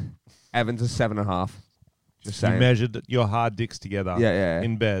 8. Evans is 7.5. Just saying. You measured your hard dicks together. Yeah.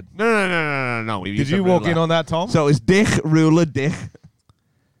 In bed. No. Did you walk in on that, Tom? So it's dick, ruler, dick.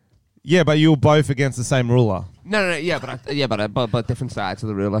 Yeah, but you were both against the same ruler. No. Yeah, but different sides of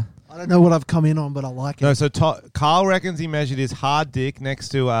the ruler. I don't know what I've come in on, but I like it. No, so Carl reckons he measured his hard dick next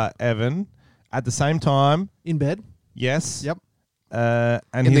to Evan at the same time. In bed? Yes. Yep.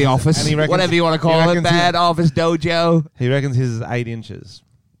 And in the office, and he reckons, whatever you want to call it, bed, office, dojo. He reckons his is 8 inches.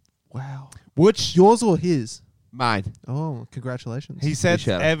 Wow. Which Yours or his? Mine. Oh, congratulations. he said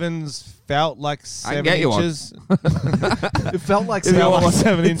Evans felt like 7 get you inches. It felt like It felt like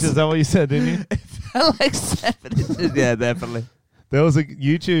 7 inches. Is that what you said, didn't you? It felt like 7 inches. Yeah, definitely. There was a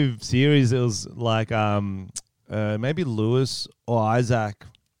YouTube series. It was like maybe Lewis or Isaac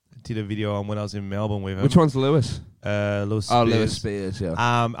did a video on when I was in Melbourne with him. Which one's Lewis? Lewis Spears. Oh, Lewis Spears, yeah.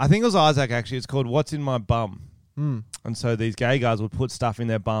 I think it was Isaac, actually. It's called What's in My Bum. Mm. And so these gay guys would put stuff in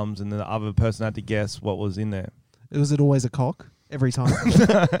their bums and the other person had to guess what was in there. Was it always a cock? Every time?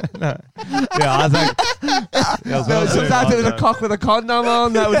 No. Yeah, Isaac. Sometimes it was a cock with a condom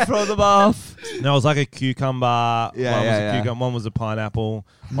on that would throw them off. No, it was like a cucumber. Yeah. One was a pineapple.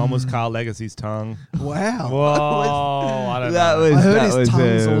 One was Carl Legacy's tongue. Wow. Whoa, I don't know. I heard his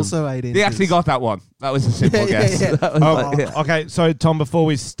tongue's also 8 inches. They actually got that one. That was a simple guess. Yeah. Okay, so Tom, before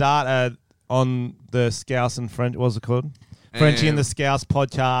we start on the Scouse and French, what's it called? Frenchie and the Scouse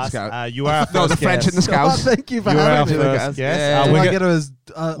podcast. You are our first No, the French and the Scouse. Oh, thank you for You are our having me. first guest.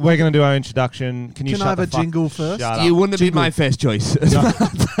 We're going to do our introduction. Can you Can I shut have the a fuck- jingle first? Shut up. You wouldn't be my first choice.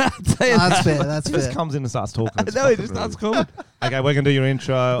 That's fair. That's He just fair. comes in and starts talking. It's No, he fucking just starts rude. coming. Okay, we're going to do your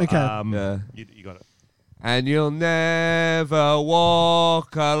intro. Okay. Yeah. You got it. And you'll never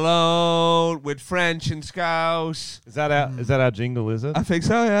walk alone with French and Scouse. Is that our jingle, is it? I think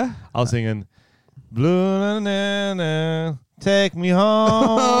so, yeah. I was singing Blue na, na, na, take me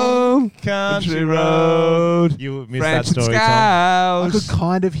home, country road. You missed French that story, and Tom. I could Scouse.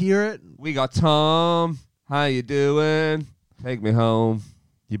 kind of hear it. We got Tom. How you doing? Take me home.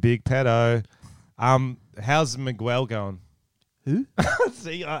 You big pedo. How's Miguel going? Who?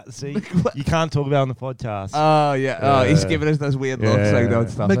 see, you can't talk about it on the podcast. Oh, yeah. Oh, he's giving us those weird looks. Yeah. Like, don't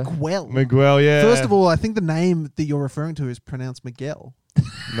stop it. Miguel. Miguel, yeah. First of all, I think the name that you're referring to is pronounced Miguel.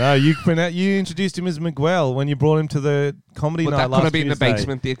 No, you introduced him as Miguel when you brought him to the comedy But night that last could have been Tuesday. the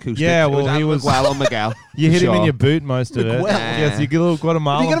basement, the acoustic. Yeah, well, it he was- Miguel or Miguel. You hit him in Sure. your boot most of it. Miguel. Yes, you got a If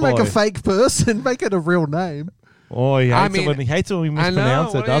Guatemala you're going to make boy. a fake person, make it a real name. Oh, he hates I mean, it when we I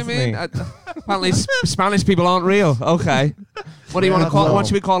mispronounce know. it, What do you doesn't mean? he? Apparently, Spanish people aren't real. Okay. What do you want to call? well. What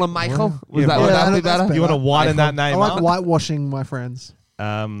should we call him? Michael? Would Yeah, that well, be that's better? better. You want to widen that I name like up? whitewashing my friends.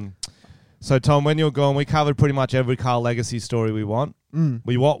 So, Tom, when you're gone, we covered pretty much every Carl Legacy story we want.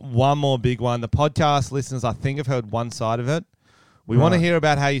 We want one more big one. The podcast listeners, I think, have heard one side of it. We want to hear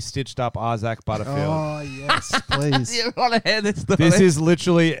about how you stitched up Isaac Butterfield. Oh, yes, please. You want to hear this story? This is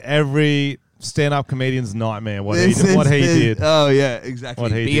literally every stand-up comedian's nightmare. What he did. Oh yeah, exactly.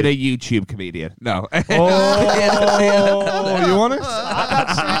 What he Being did. a YouTube comedian. No. Oh, you want to start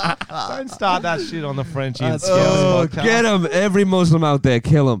that shit? Don't start that shit on the Frenchie and Scouse podcast. Get him! Every Muslim out there,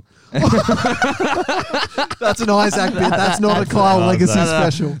 kill him. That's an Isaac bit. That's not a Kyle Legacy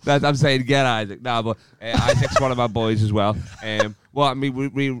special. I'm saying get Isaac. No, but Isaac's one of my boys as well. Well, I mean,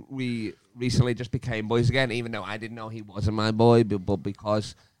 we recently just became boys again, even though I didn't know he wasn't my boy, but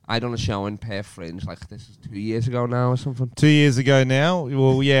because I done a show in Perth Fringe, like this is 2 years ago now or something. 2 years ago now?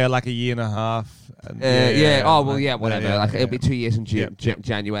 Well, yeah, like a year and a half. Oh, well, yeah, whatever. Yeah, like yeah. It'll be 2 years in Yep.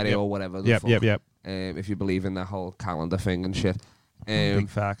 January Yep. or whatever. Yep. If you believe in the whole calendar thing and shit. Big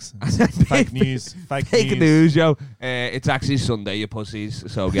facts. Fake news. Fake news, yo. It's actually Sunday, you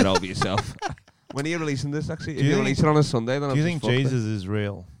pussies, so get over yourself. When are you releasing this, actually? If you release it on a Sunday, then Do you think Jesus is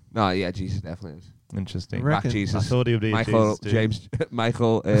real? No, yeah, Jesus definitely is. Interesting. Right. Black Jesus. I thought he would be Michael, Jesus,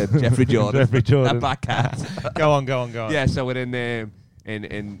 dude. Jeffrey Jordan. Jeffrey Jordan. That black cat. Go on. Yeah, so we're in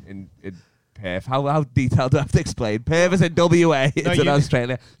Perth. How detailed do I have to explain? Perth is in WA. It's in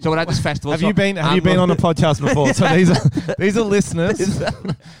Australia. So we're at this festival. Have you been on a podcast before? So these are listeners.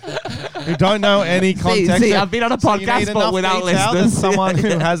 who don't know any context. See, I've been on a podcast, but without listeners. Someone who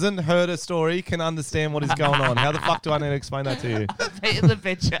hasn't heard a story can understand what is going on. How the fuck do I need to explain that to you? Painting the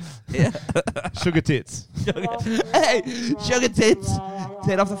picture. Yeah. Sugar tits. Hey, sugar tits.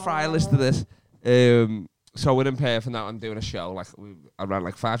 Take off the fryer list of this. So we're in Perth and that I'm doing a show. Like I ran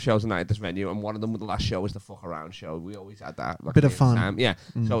like 5 shows a night at this venue, and one of them, the last show, was the fuck around show. We always had that. Like, bit of fun. Yeah.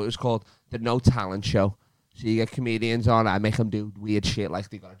 So it was called the No Talent Show. So you get comedians on, I make them do weird shit, like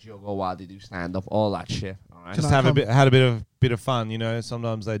they got a juggle while they do stand up, all that shit. All right? Just had a bit of fun, you know.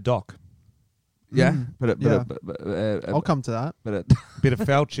 Sometimes they dock. Yeah, I'll come to that. Bit of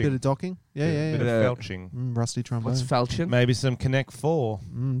felching. Bit of docking. Yeah. Bit of felching. Rusty trombone. What's felching? Maybe some Connect 4.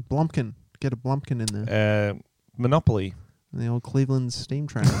 Blumpkin. Get a Blumpkin in there. Monopoly. The old Cleveland steam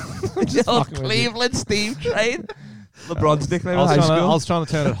train. The old Cleveland steam train. LeBron's nickname I in high school. I was trying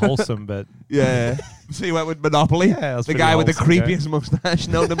to turn it wholesome, but yeah. So you went with Monopoly. Yeah, the guy with the creepiest mustache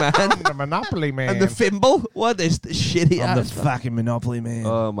known to man. The Monopoly man. And the thimble. What is the shitty I'm ass? the fucking Monopoly man.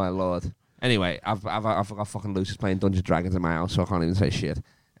 Oh my lord. Anyway, I've got fucking Lucius playing Dungeons and Dragons in my house, so I can't even say shit.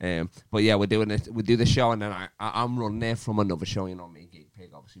 But yeah, we're doing it. We do the show, and then I'm running there from another show. You know me, Geek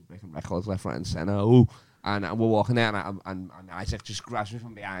Pig, obviously breaking records left, right, and center. Ooh. And we're walking there, and Isaac just grabs me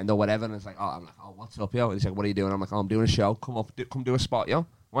from behind or whatever, and it's like, I'm like, what's up, yo? And he's like, what are you doing? I'm like, I'm doing a show. Come do a spot, yo.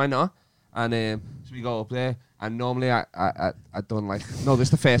 Why not? And so we go up there, and normally I done like, no, this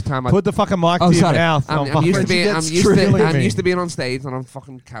is the first time put the fucking mic to your mouth. I'm used to being on stage and on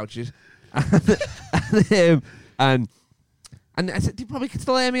fucking couches, and I said, you probably could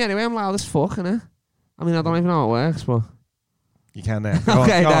still hear me anyway. I'm loud as fuck, innit? I mean, I don't even know how it works, but. You can now.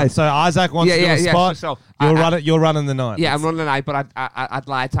 Okay, nice. So Isaac wants to do a spot. So you're running the night. Yeah, I'm running the night, but I'd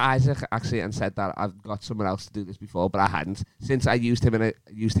lied to Isaac actually and said that I've got someone else to do this before, but I hadn't. Since I used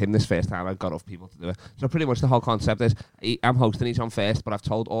him this first time, I've got off people to do it. So pretty much the whole concept is I'm hosting, he's on first, but I've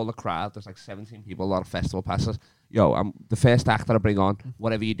told all the crowd, there's like 17 people, a lot of festival passes, yo, I'm the first act that I bring on,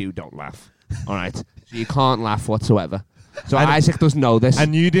 whatever you do, don't laugh. All right? So you can't laugh whatsoever. So Isaac doesn't know this.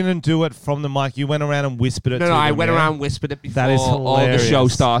 And you didn't do it from the mic. You went around and whispered it to them. No, I went around and whispered it before all the show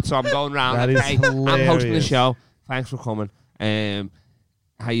starts. So I'm going around. That is hilarious. I'm hosting the show. Thanks for coming.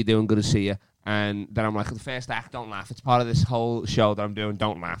 How you doing? Good to see you. And then I'm like, the first act, don't laugh. It's part of this whole show that I'm doing.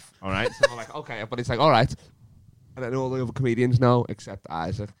 Don't laugh. All right? So I'm like, okay. But it's like, all right. And then all the other comedians know, except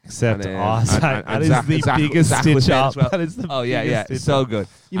Isaac. Except Isaac. That is the biggest stitch up. That is the biggest stitch so good.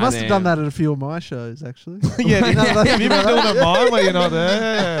 You must have done that at a few of my shows, actually. Yeah, have you been doing it mine where you're not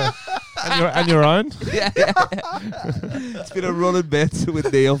there? And your own? Yeah. It's been a running bit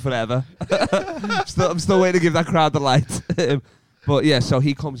with Neil forever. I'm still waiting to give that crowd the light. But yeah, so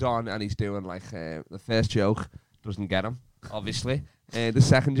he comes on and he's doing like the first joke doesn't get him, obviously. The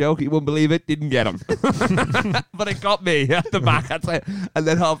second joke, he wouldn't believe it, didn't get him. But it got me at the back. And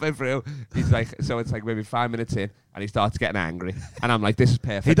then halfway through, he's like, so it's like maybe 5 minutes in, and he starts getting angry. And I'm like, this is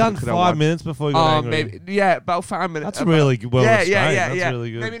perfect. He done 5 minutes before he got angry? Maybe, about 5 minutes. That's really well restrained. Yeah. That's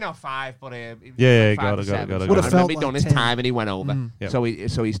really good. Maybe not 5, but... got it. Would have felt he'd done his time and he went over. Yep.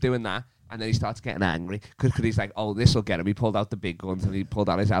 So he's doing that. And then he starts getting angry because he's like, oh, this will get him. He pulled out the big guns and he pulled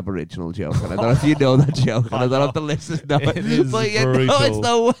out his Aboriginal joke. And I don't know if you know that joke. And I don't know if the listeners know it. But it's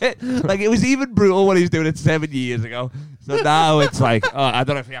no way. Like, it was even brutal when he was doing it 7 years ago. So now it's like, I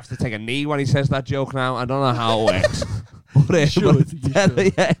don't know if he has to take a knee when he says that joke now. I don't know how it works. You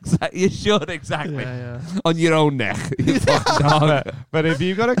should, exactly. Yeah. On your own neck, you fucking dog. But if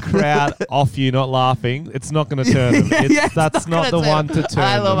you've got a crowd off you not laughing, it's not going to turn them. That's not the one to turn.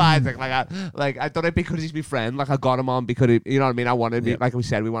 I love Isaac. I don't know because he's my friend. Like I got him on because you know what I mean. I wanted, like we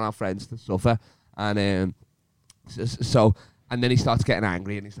said, we want our friends to suffer, and so. And then he starts getting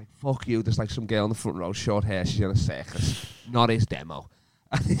angry, and he's like, "Fuck you!" There's like some girl in the front row, short hair. She's in a circus. Not his demo.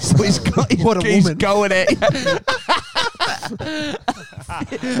 And so he's going it.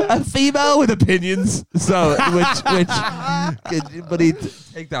 A female with opinions. So but he'd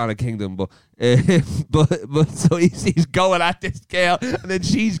take down a kingdom. But so he's going at this girl, and then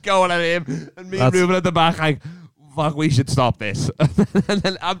she's going at him, and me and Ruben at the back like, fuck, we should stop this. And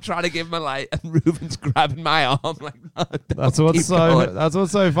then I'm trying to give him a light, and Ruben's grabbing my arm like, no, that's what's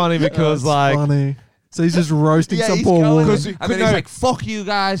so funny because like. Funny. So he's just roasting some poor woman. And then he's like, fuck you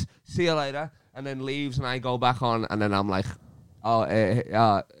guys, see you later. And then leaves, and I go back on, and then I'm like,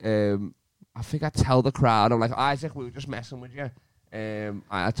 I think I tell the crowd, I'm like, Isaac, we were just messing with you.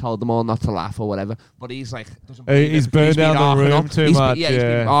 I told them all not to laugh or whatever, but he's like, doesn't believe he's burned down the room too much. He's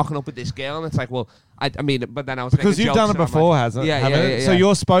been arcing up with this girl, and it's like, well, I mean, but then I was because you've done it before, hasn't it? Yeah. So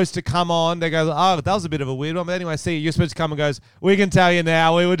you're supposed to come on. They go, oh, that was a bit of a weird one. But anyway, see, you're supposed to come and goes, we can tell you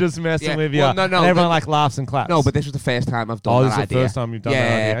now, we were just messing with you. Well, no, and everyone like laughs and claps. No, but this was the first time I've done that this is the first time you've done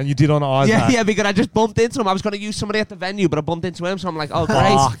that idea. And you did on Isaac. Yeah, because I just bumped into him. I was going to use somebody at the venue, but I bumped into him, so I'm like, oh,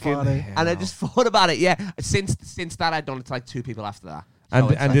 great. And I just thought about it, yeah. Since that, I'd done it to like 2 people after that.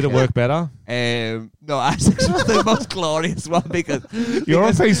 And did it work better? No, Isaac's was the most glorious one because you're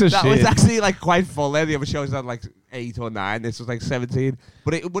a piece of shit. That was actually like quite full. The other shows had like 8 or 9. This was like 17.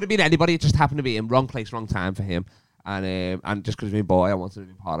 But it would have been anybody. It just happened to be in wrong place, wrong time for him. And just because he's my boy, I wanted to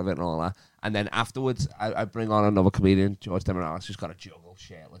be part of it and all that. And then afterwards, I bring on another comedian, George Demaralis, who's got to juggle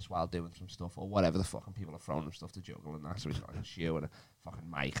shirtless while doing some stuff or whatever the fucking people are throwing him stuff to juggle and that. So he's got like a shoe and a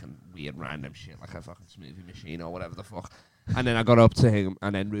fucking mic and weird random shit like a fucking smoothie machine or whatever the fuck. And then I got up to him,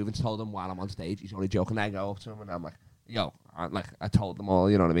 and then Reuben told him while I'm on stage, he's only joking. I go up to him, and I'm like, yo, I told them all,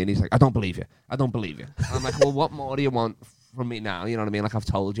 you know what I mean? He's like, I don't believe you. And I'm like, well, what more do you want from me now? You know what I mean? Like, I've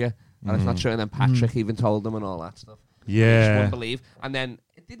told you. And it's not true. And then Patrick even told them and all that stuff. Yeah. I just wouldn't believe. And then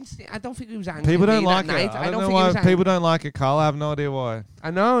it didn't see, I don't think he was angry. People don't like it. I don't know why people don't like it, Carl. I have no idea why. I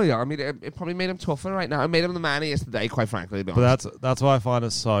know, yeah. I mean, it probably made him tougher right now. It made him the man he is today, quite frankly. But that's why I find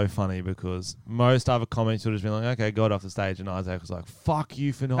it so funny because most other comics would have been like, okay, got off the stage, and Isaac was like, fuck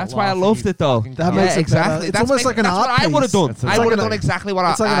you for not That's why I loved it, though. That makes it exactly. It's almost like an art piece. I would have done. I would have done exactly what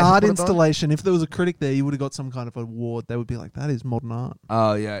I. It's like an art installation. If there was a critic there, you would have got some kind of award. They would be like, that is modern art.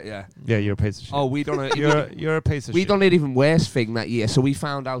 Oh, yeah. Yeah, you're a piece of shit. Oh, we don't. You're a piece of shit. We done an even worse thing that year. So we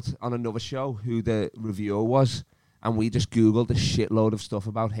found out on another show who the reviewer was, and we just Googled a shitload of stuff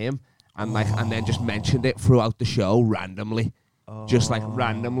about him, and and then just mentioned it throughout the show randomly, just like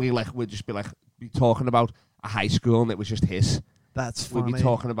randomly, like we'd just be talking about a high school, and it was just his. That's funny. We'd be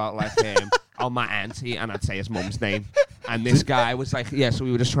talking about like my auntie, and I'd say his mum's name. And this guy was like, so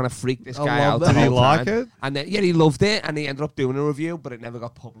we were just trying to freak this guy out. Did he like it? And then, he loved it, and he ended up doing a review, but it never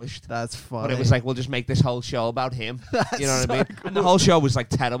got published. That's funny. But it was like, we'll just make this whole show about him. You know what I mean? Cool. And the whole show was like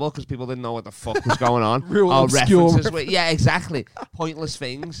terrible because people didn't know what the fuck was going on. Real obscure references. Yeah, exactly. Pointless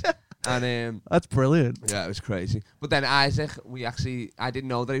things. And that's brilliant. Yeah, it was crazy. But then Isaac, I didn't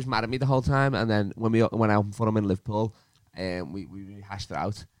know that he was mad at me the whole time. And then when we went out for him in Liverpool, we hashed it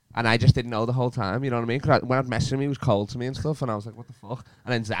out. And I just didn't know the whole time, you know what I mean? Because when I'd message him, he was cold to me and stuff, and I was like, what the fuck?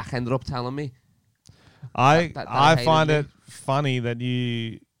 And then Zach ended up telling me. I find it funny that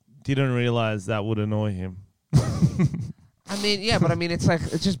you didn't realise that would annoy him. I mean, yeah, but I mean, it's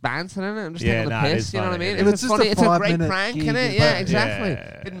just banter, isn't it? I'm just taking the piss, you know what I mean? It's funny, it's a great prank, gig, isn't it? Yeah, exactly.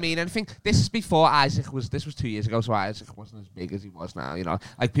 Yeah. Didn't mean anything. This is before this was 2 years ago, so Isaac wasn't as big as he was now, you know?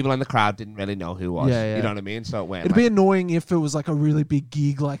 Like, people in the crowd didn't really know who he was, you know what I mean? So it went, it'd be annoying if it was like a really big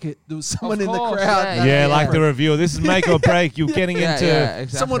gig, like there was someone in the crowd. Yeah, like the reviewer. This is make or break. You're getting into exactly.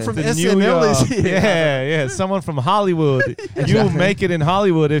 Someone from SNL is here. Yeah, someone from Hollywood. You'll make it in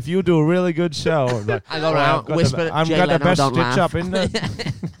Hollywood if you do a really good show. Like, I go around, whisper, I've got the best stitch up in there.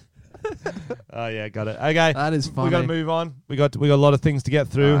 Oh yeah, got it. Okay, that is funny. We got to move on. We got a lot of things to get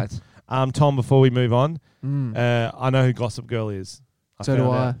through. Right. Tom, before we move on, I know who Gossip Girl is. So do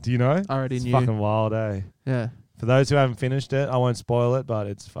I. Do you know? I already knew. Fucking wild, eh? Yeah. For those who haven't finished it, I won't spoil it, but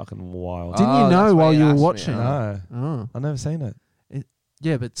it's fucking wild. Didn't you know while you were watching? No, I've never seen it.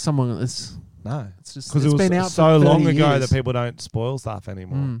 Yeah, but someone is. No, it's just because it was been out so for long 30 ago years. that people don't spoil stuff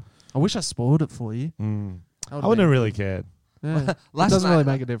anymore. I wish I spoiled it for you. I wouldn't have really cared. Yeah. It doesn't really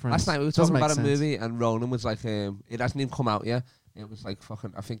make a difference. Last night we were talking about a movie, and Ronan was like, it hasn't even come out yet. It was like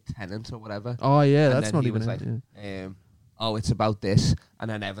fucking, I think, Tenant or whatever. Oh yeah, and that's not even like, oh, it's about this, and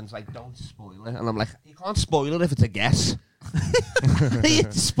then Evan's like, don't spoil it, and I'm like, you can't spoil it if it's a guess. You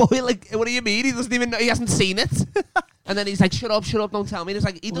spoil it. What do you mean? He doesn't even know. He hasn't seen it. And then he's like, shut up, don't tell me. And it's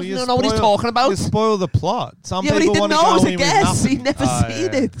like, he doesn't know what he's talking about. You spoil the plot. Some but he people didn't know it was a guess. He'd never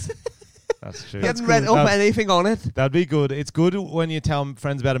seen it. That's true. He hadn't read up anything on it. That'd be good. It's good when you tell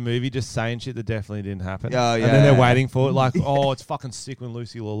friends about a movie just saying shit that definitely didn't happen. Yeah, and then they're waiting for it. Like, oh, it's fucking sick when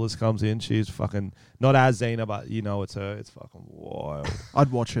Lucy Lawless comes in. She's fucking, not as Xena, but you know it's her. It's fucking wild.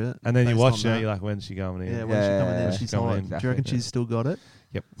 I'd watch it. And then you watch it, you're like, when's she coming in? Yeah, when's she coming in? She's coming hot. in. Do you reckon she's still got it?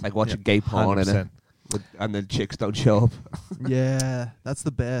 Yep. It's like watching gay porn in it. And then chicks don't show up. Yeah, that's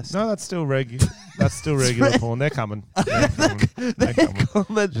the best. No, that's still regular. That's still regular porn. They're coming. They're coming.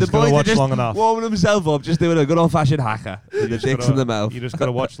 The boys are just long enough. warming themselves up, just doing a good old-fashioned hacker with the dicks in the mouth. You just got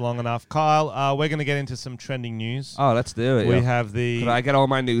to watch long enough. Kyle, we're going to get into some trending news. Oh, let's do it. We have the... Could I get all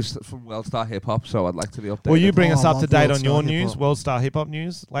my news from Worldstar Hip Hop? So I'd like to be updated. Well, you bring us up to date on your news, Worldstar Hip Hop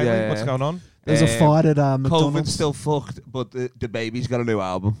news lately. Yeah. What's going on? There's a fight at McDonald's. COVID's still fucked, but the baby's got a new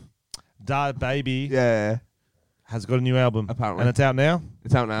album. Da Baby has got a new album. Apparently. And it's out now?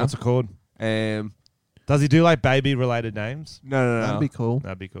 It's out now. What's it called? I Does he do like baby-related names? No. That'd be cool.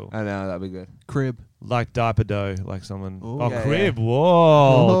 That'd be cool. I know, that'd be good. Crib. Like diaper dough, like someone. Ooh. Oh, Yeah, crib. yeah.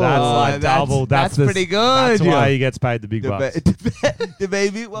 Whoa, that's like That's- double. that's pretty good, That's yeah. why he gets paid the big bucks. The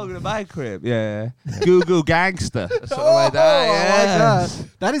baby, welcome to my crib. Yeah. Goo Goo Gangster. Or something like that. I Yeah. like that.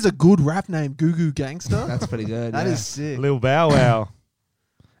 That is a good rap name, Goo Goo Gangster. That's pretty good. That yeah. is sick. Lil Bow Wow.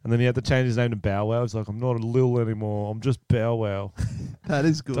 And then he had to change his name to Bow Wow. He's like, I'm not a Lil anymore. I'm just Bow Wow. That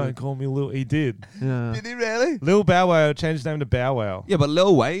is good. Don't call me Lil. He did. Yeah. Did he really? Lil Bow Wow changed his name to Bow Wow. Yeah, but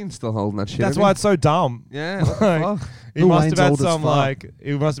Lil Wayne's still holding that shit. That's isn't why he? it's so dumb. Yeah. What the Like, fuck? He Lil must Wayne's have had old as some fuck. like,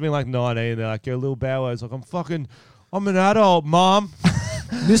 he must have been like 19. They're like, yo, Lil Bow Wow. He's like, I'm an adult, mom.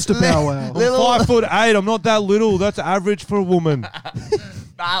 Mr. Bow Wow. I'm 5'8". I'm not that little. That's average for a woman.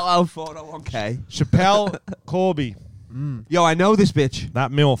 Bow Wow 401k. Chappelle Corby. Yo, I know this bitch.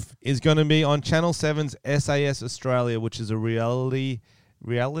 That MILF is going to be on Channel 7's SAS Australia, which is a reality?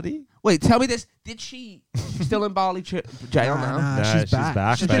 Wait, tell me this. Did she's still in Bali jail now? Nah, No, she's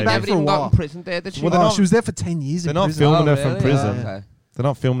back. She's baby. been never for a even got while. in prison there, did she? Well, they're Oh, not- she was there for 10 years They're in not prison. filming her really? from prison. Okay. They're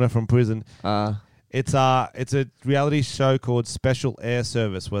not filming her from prison. Uh, It's a reality show called Special Air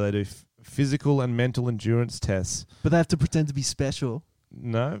Service where they do physical and mental endurance tests. But they have to pretend to be special.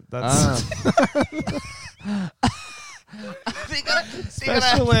 No, that's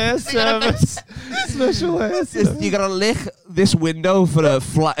Special Air Service. Special Air Service. You gotta lick this window for a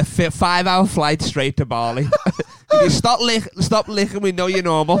 5-hour flight straight to Bali. If you stop licking, we know you're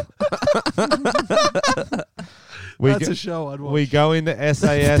normal. That's a show I'd watch. We go into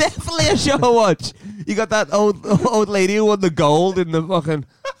SAS. Definitely a show to watch. You got that old lady who won the gold in the fucking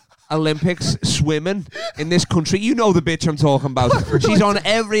Olympics swimming in this country. You know the bitch I'm talking about. She's on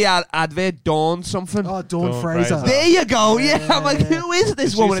every advert. Dawn something. Oh, Dawn Dawn Fraser. Fraser. There you go. Yeah, I'm like, who is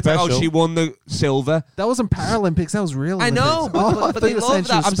this She's woman? It's like, special. she won the silver. That wasn't Paralympics. That was real. I know, Olympics. I but thought they you were love saying that.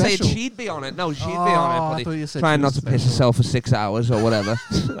 she I'm was saying special. she'd be on it. No, she'd be Oh, on I it. thought you But said trying she not was to piss special. herself for 6 hours or whatever.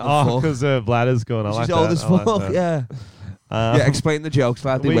 Oh, because her bladder's gone. I like She's that. old as I like fuck. that. Yeah. Um, Yeah, explain the jokes,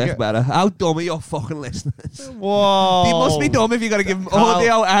 lad. They we work get- better. How dumb are your fucking listeners? Whoa. They must be dumb if you got to give them Carl-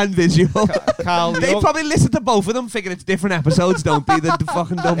 audio and visual. Carl, They you're- probably listen to both of them, thinking it's different episodes, don't they? The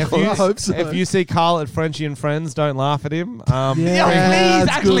fucking dumb If I you, hope so. if you see Carl at Frenchie and Friends, don't laugh at him. Yeah. Yeah, please,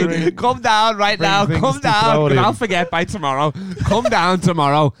 that's actually, good. come down right Bring now. things Come to down, throw at 'cause him. I'll forget by tomorrow. Come down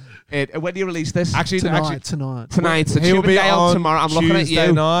tomorrow. When do you release this? Actually, Tonight. Tonight. So he'll be Chippendale on tomorrow. I'm looking at Tuesday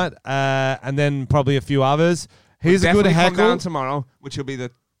you. night, and then probably a few others. Here's a good Definitely come down heckle. tomorrow, which will be the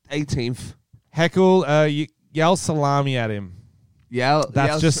 18th. Heckle, yell salami at him.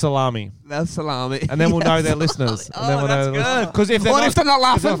 That's just salami. That's salami. And then we'll know Yes, they're listeners. salami. And then Oh, we'll that's know good. Because if they're What not, if they're not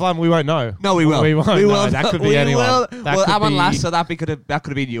laughing? laughing, we won't know. No, we will. We won't. We know. will. That could be We anyone. will. That Well, could I'm on be, last, so that could have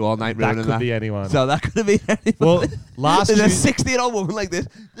been you all night. that ruining could be anyone. So that could have been anyone. Well, last There's a Tuesday, 60-year-old woman like this.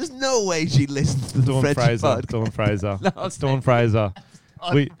 There's no way she listens to the Dawn French Fraser. podcast. Dawn Fraser. No, It's Dawn Fraser.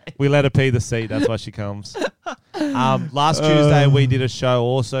 We let her pee the seat. That's why she comes. Last Tuesday we did a show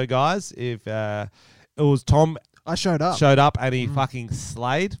also, guys. If it was Tom I showed up. showed up and he fucking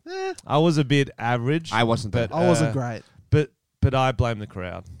slayed. I was a bit average. I wasn't there. but I wasn't great. But I blame the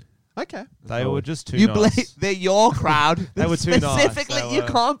crowd. Okay. They were just too You nice. blame they're your crowd. They were too nice. Specifically, They you were-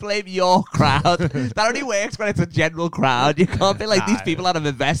 can't blame your crowd. That only works when it's a general crowd. You can't be like these No. people that have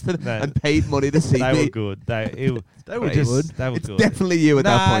invested No. and paid money to see They me. were good. They were Right. just they were It's good. definitely you at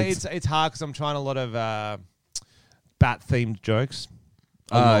that Nah, point. it's hard because I'm trying a lot of bat themed jokes.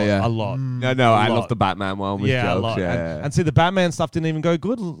 Oh, yeah. a lot. No, I lot. love the Batman one with Yeah, jokes. a lot. Yeah, And see, the Batman stuff didn't even go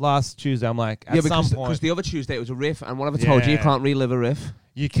good last Tuesday. I'm like, at some because point, the other Tuesday it was a riff, and what have I told you? You Yeah. can't relive a riff.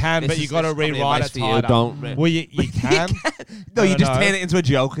 you can, but you got to rewrite it tighter. Don't riff. Well, you can, No, you No, just no. turn it into a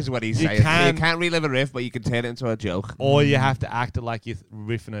joke, is what he's You saying. can- You can't relive a riff, but you can turn it into a joke. or you have to act it like you're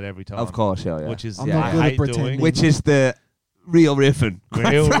riffing it every time. Of course, yeah. Which is I'm not I good at hate pretending. doing. Which is the real riffing.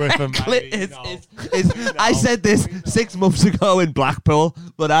 Real riffing, Frankly, baby. I said this 6 months ago in Blackpool,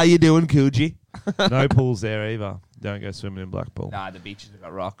 but how you doing, Coogee? No pools there either. Don't go swimming in Blackpool. Nah, the beaches have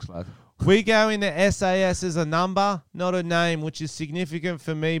got rocks, lad. We go into SAS as a number, not a name, which is significant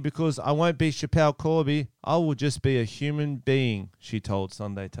for me because I won't be Chappelle Corby. I will just be a human being, she told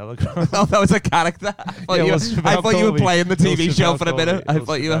Sunday Telegraph. Oh, that was a character. I thought, Yeah, it you, was I Chappelle thought you were Corby. playing the It was TV show Chappelle for a minute. Corby. I It was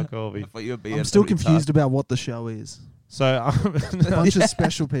thought you Chappelle were. Corby. I thought you were being. I'm still a retard. confused about what the show is. So A bunch of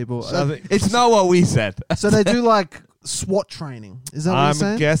special people. So I think- It's not what we said. So they do like SWAT training. Is that what you're I'm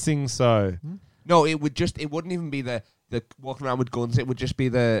saying? guessing so. No, it wouldn't even be the the walking around with guns. It would just be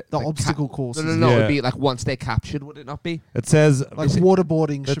the obstacle courses. No. It'd be like once they're captured, would it not be? It says like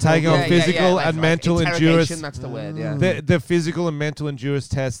waterboarding. They're taking on physical and mental endurance. That's the word. Yeah. The physical and mental endurance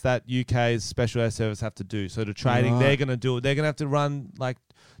tests that UK's Special Air Service have to do. So the training they're going to do it. They're going to have to run like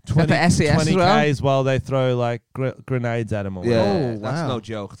 20 Ks while they throw like grenades at them. Or yeah, that's no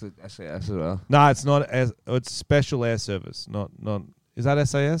joke. To SAS as well. No, it's not. It's Special Air Service. Not. Is that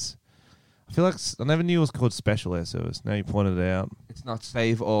SAS? I feel like I never knew it was called Special Air Service. Now you pointed it out. It's not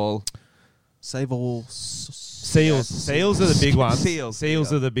Save All. SEALs. SEALs are the big ones.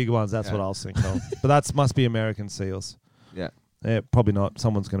 SEALs are the big ones. That's what I was thinking of. But that must be American SEALs. Yeah. Probably not.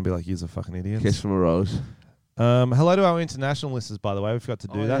 Someone's going to be like, "You're a fucking idiot." Kiss from a rose. Hello to our international listeners, by the way. We forgot to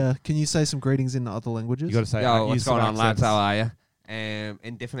do that. Yeah. Can you say some greetings in other languages? You got to say. Yo, what's going on, lads? How are you?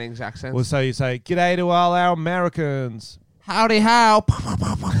 In different English accents. Well, so you say, "G'day to all our Americans." Howdy how.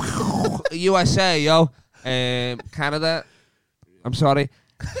 USA, yo. Canada. I'm sorry.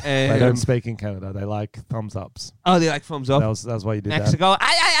 They don't speak in Canada. They like thumbs ups. Oh, they like thumbs up. That's why you did Mexico. that.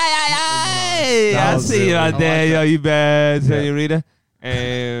 Ay. I see you out there, yo. You bad, senorita.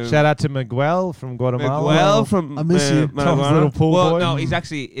 Shout out to Miguel from Guatemala. Miguel from I miss you. Tom's little pool boy. No, he's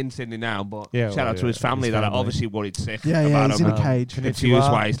actually in Sydney now, but shout out to his family that are obviously worried sick about he's him. In a cage.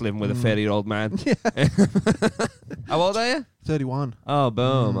 Confused why he's living with a 30-year-old man. How old are you? 31. Oh,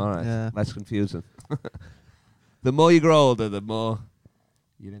 boom. All right. Yeah. Less confusing. The more you grow older, the more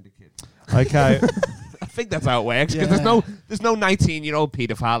you're into kids. Okay. I think that's how it works, because there's no 19-year-old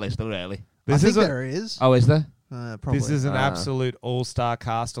paedophile, is there, really? I think there is. Oh, is there? Probably. This is an absolute all-star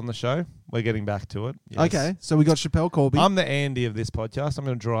cast on the show. We're getting back to it. Yes. Okay, so we got Chappelle Colby. I'm the Andy of this podcast. I'm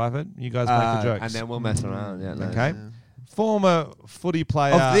going to drive it. You guys make the jokes. And then we'll mess around. Yeah, nice. Okay. Yeah. Former footy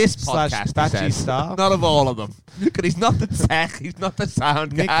player of this / podcast, Batchy star. Not of all of them. Because he's not the tech. He's not the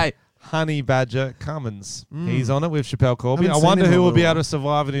sound guy. Honey Badger Cummins. He's on it with Chappelle Colby. I seen wonder him who a will be little able to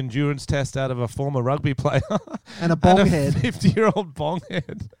survive an endurance test out of a former rugby player. And a bonghead. 50-year-old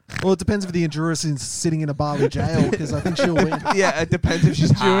bonghead. Well, it depends if the endurance is sitting in a Bali jail, because I think she'll win. Yeah, it depends if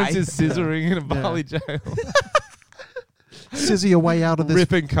she's endurance high. is scissoring in a Bali jail. Scissor your way out of this.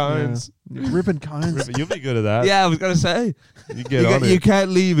 Ripping cones. Yeah. Ripping cones. You'll be good at that. Yeah, I was going to say. You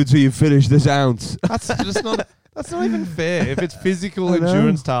can't leave until you finish this ounce. That's just not... That's not even fair. If it's physical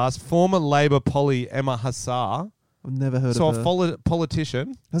endurance task, former Labour Polly Emma Hassar. I've never heard of her. So a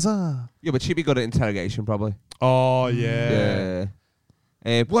politician. Huzzah. Yeah, but she'd be good at interrogation, probably. Oh, yeah.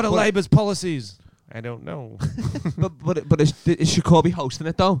 What are Labour's policies? I don't know. but is she Corby hosting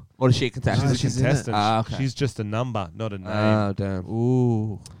it, though? Or is she a contestant? She's a contestant. Okay. She's just a number, not a name. Oh, damn.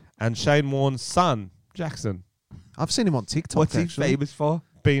 Ooh. And Shane Warne's son, Jackson. I've seen him on TikTok. What's he famous for?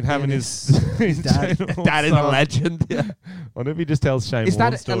 Been having his dad. Dad is a legend. Yeah. I wonder if he just tells Shane Is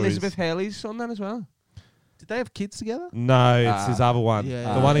Warne that stories. Elizabeth Haley's son then as well? Did they have kids together? No, it's his other one.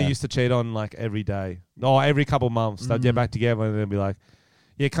 Yeah, the one he used to cheat on like every day. No, every couple of months. They'd get back together and they'd be like,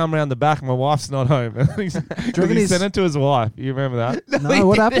 yeah, come around the back. My wife's not home. He sent it to his wife. You remember that? No,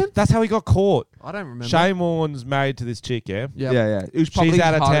 what happened? That's how he got caught. I don't remember. Shane Warne's married to this chick, yeah? Yeah. She's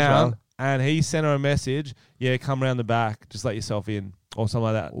out of town. And he sent her a message, yeah, come around the back, just let yourself in, or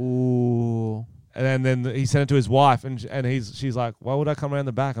something like that. Ooh. And then he sent it to his wife, and she's like, why would I come around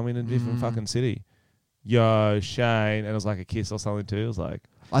the back? I'm in a different fucking city. Yo, Shane. And it was like a kiss or something too. It was like...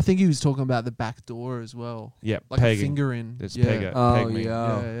 I think he was talking about the back door as well. Yeah, like pegging. a finger in. It's yeah. peg me.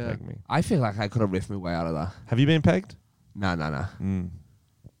 Yeah. Peg me. I feel like I could have riffed my way out of that. Have you been pegged? No.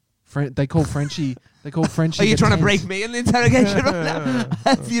 They call Frenchie. Are you trying to break me in the interrogation right now?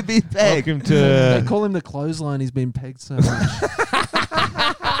 Have you been pegged? Welcome to... They call him the clothesline. He's been pegged so much.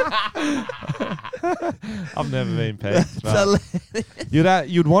 I've never been pegged.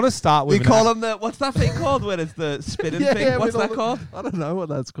 You'd want to start with... We call him the... What's that thing called when it's the spinning thing? Yeah, what's that called? I don't know what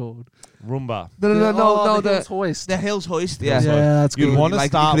that's called. Rumba. No, the Hills Hoist. The Hills Hoist, yeah. Yeah, that's good. You'd want to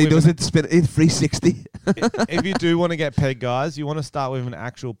start He with... does it spin in 360. If you do want to get pegged, guys, you want to start with an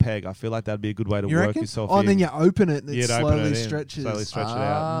actual peg. I feel like that'd be a good way to work yourself in. Oh, and then you open it and it You'd slowly stretches. Slowly stretch it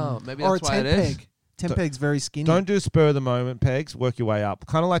out. Maybe Or that's a why 10 it is. peg. 10 peg's very skinny. Don't do spur of the moment pegs. Work your way up.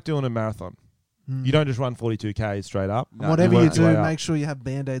 Kind of like doing a marathon. You don't just run 42K straight up. No, whatever you do, make make sure you have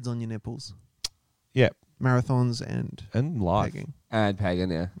band-aids on your nipples. Yeah. Marathons and life. pegging. And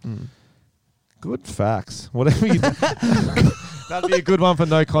pegging, yeah. Good facts. Whatever you do. That'd be a good one for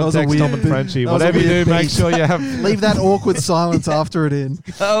no context, Tom and Frenchie. Whatever you do, make sure you have... Leave that awkward silence after it in.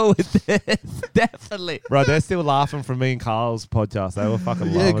 Go with this. Definitely. Bro, they're still laughing from me and Carl's podcast. They were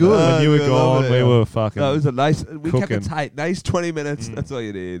fucking loving good. it. When you were gone, we were fucking... That was a nice... We kept cooking. it tight. Nice 20 minutes. That's all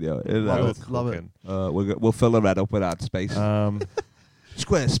you need. Yo. Love it. We'll fill the red up with that space.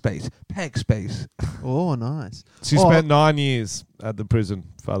 Squarespace, Pegspace. Oh, nice. She spent 9 years at the prison,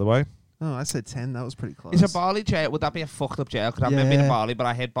 by the way. Oh, I said 10. That was pretty close. Is a Bali jail? Would that be a fucked up jail? Because I've never been to Bali, but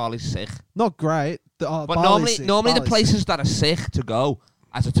I heard Bali's sick. Not great. But Bali's normally the Bali's places sick. that are sick to go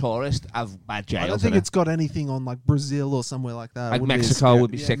as a tourist have bad jails. I don't think it's got anything on like Brazil or somewhere like that. Like Mexico would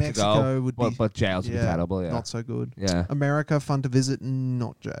be yeah, sick Mexico to go, would be, but jails would be terrible. Yeah, not so good. Yeah, America, fun to visit,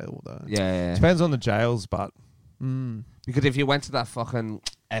 not jail though. yeah. Depends on the jails, but Because if you went to that fucking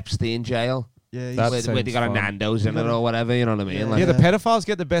Epstein jail, yeah, where they got a Nando's in it or whatever, you know what I mean? Yeah. Like, yeah, the pedophiles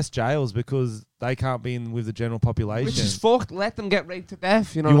get the best jails because they can't be in with the general population. which is fucked. Let them get raped to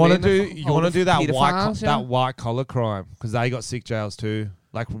death. You know you what I want to mean? do you want to do that Pedophiles, that white collar crime because they got sick jails too,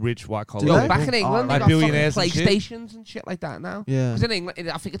 like rich white collar. Do they? Back in England, Like they got billionaires fucking and shit. PlayStations and shit like that now. Yeah. Because in England,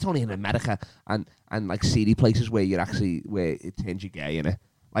 I think it's only in America and like seedy places where where it turns you gay, innit?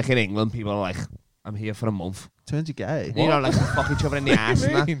 Like in England, people are like, I'm here for a month. Turns you gay. You know, like you fuck each other in the ass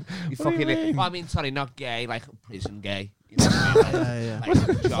and that. mean? You What do you fucking. mean? Well, I mean, sorry, not gay, like prison gay. You know what I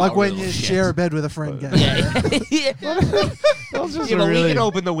mean? Yeah. Like when you share a bed with a friend gay. Yeah. just You know, really- we can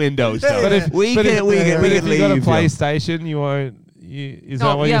open the windows. Though. But if- we But can if leave. you got a yeah. PlayStation, you won't. Is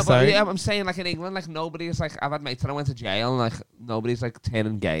that what you're saying? Yeah, I'm saying like in England, like nobody's like I've had mates that I went to jail and like nobody's like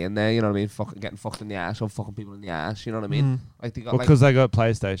turning gay in there. You know what I mean? Fucking getting fucked in the ass or fucking people in the ass. You know what I mean? Like they got Because they got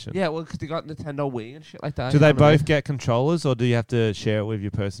PlayStation. yeah, well, because they got Nintendo Wii and shit like that. Do you they know what I both get controllers, or do you have to share it with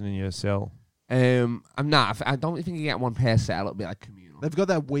your person in your cell? mean? I'm not. I don't think you get one per cell. It'll be like communal. They've got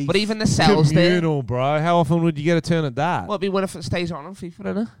that Wii. But even the cells there. Communal, bro. How often would you get a turn at that? Well, it'd be when if it stays on FIFA,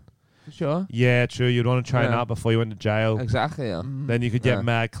 innit? For sure. Yeah, true. You'd want to train Yeah. up before you went to jail. Exactly. Yeah. Then you could get Yeah.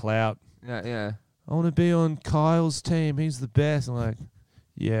 mad clout. Yeah. I want to be on Kyle's team. He's the best. I'm like,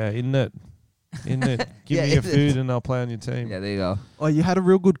 yeah, isn't it? Isn't it? Give Yeah, me your isn't it? food and I'll play on your team. Yeah. There you go. Oh, you had a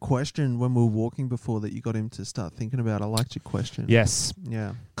real good question when we were walking before that you got him to start thinking about. I liked your question. Yes.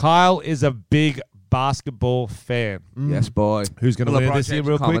 Yeah. Kyle is a big basketball fan. Yes, boy. Who's going to win LeBron this year James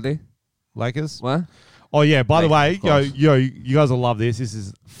real quick? comedy. Lakers? What? Oh, yeah. By the way, Lakers, of course. you guys will love this. This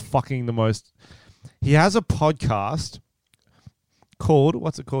is fucking the most. He has a podcast called,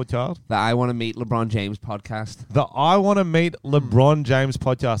 what's it called, Charles? The I Want to Meet LeBron James podcast. The I Want to Meet LeBron James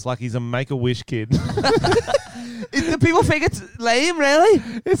podcast, like he's a Make-A-Wish kid. Do people think it's lame, really?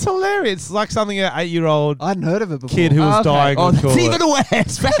 It's hilarious. It's like something an 8-year-old I hadn't heard of it before. kid who was dying Oh, would that's call even it.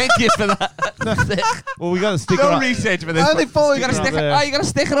 worse. Thank you for that. Well, we got to stick it No up. research for this. I only follow You gotta Stick it stick up it. there. Oh, you gotta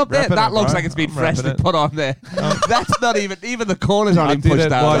stick it up there. Wrap it That up, looks bro. like it's been I'm wrapping freshly it. put on there. That's not even the corners aren't I even did pushed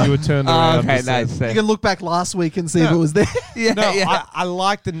it out. while you were turned around. Okay, just nice. said. You can look back last week and see if it was there. Yeah, No, yeah. I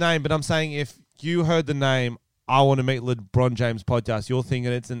like the name, but I'm saying if you heard the name, I Want to Meet LeBron James podcast, you're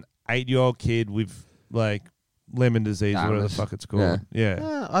thinking it's an 8-year-old kid with like lemon disease, or whatever the Darkness. fuck it's called.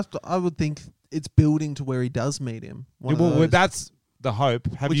 Yeah. I would think it's building to where he does meet him. One of Well, those. that's the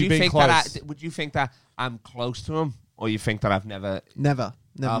hope. Have Would you been think close? that? Would you think that I'm close to him, or you think that I've never? Never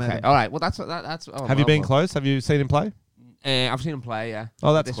met Okay, him. all right. Well, that's. Oh, Have you been well. close? Have you seen him play? I've seen him play. Yeah.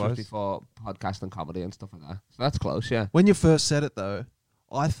 Oh, that's this close. was before podcast and comedy and stuff like that. So that's close. Yeah. When you first said it, though,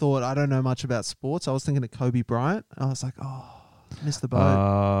 I thought I don't know much about sports. I was thinking of Kobe Bryant. I was like, oh, missed the boat.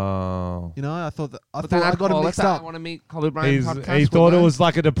 Oh. You know, I thought that, I But thought then I I'd got it call mixed that I up. want to meet Kobe Bryant podcast. He thought it wouldn't I? was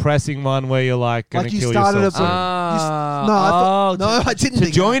like a depressing one where you're like going Like to you kill started yourself. a- soon. No, I thought, no, I didn't To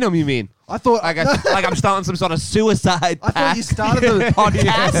think join him, you mean? I thought Like I'm starting some sort of suicide I thought you pact. started the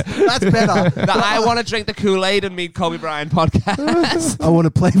podcast. That's better. The I want to drink the Kool-Aid and meet Kobe Bryant podcast. I want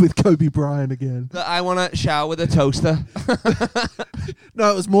to play with Kobe Bryant again. The I want to shower with a toaster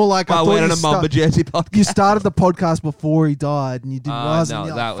No, it was more like I while thought wearing you, a Mamba jersey podcast. you started the podcast before he died, and you didn't realize. no, and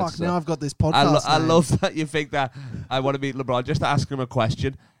you're that like, was fuck! Now I've got this podcast. I name. love that you think that I want to meet LeBron just to ask him a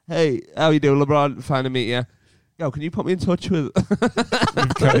question. Hey, how you doing, LeBron? Fine to meet you. Yo, can you put me in touch with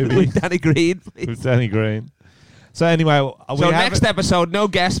Kobe. with Danny Green, please? With Danny Green. So anyway, So next episode, no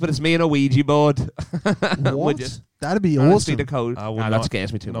guest, but it's me and a Ouija board. We're What? just That'd be trying to awesome. see the code. I will Nah, not- that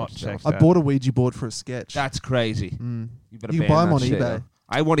scares me too not much. check so. I bought a Ouija board for a sketch. That's crazy. Mm. You better You ban buy 'em that on shit, eBay. yo.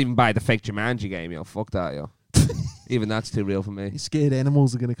 I won't even buy the fake Jumanji game, yo. Fuck that, yo. Even that's too real for me. You're scared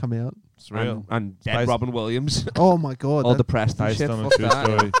animals are going to come out. It's real. And dead Based- Robin Williams. Oh my god! All that- depressed and Based shit. on a Fuck true that,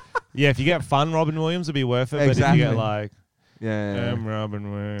 yo. story. Yeah, if you get fun Robin Williams, it'd be worth it. But if Exactly. you get like, Yeah. I'm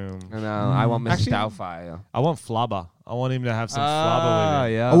Robin Williams. I know. I want Mrs. Actually- Doubtfire, yo. I want flubber. I want him to have some flubber with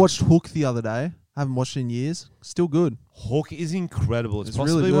him. yeah. I watched Hook the other day. Haven't watched it in years. Still good. Hook is incredible. It's It's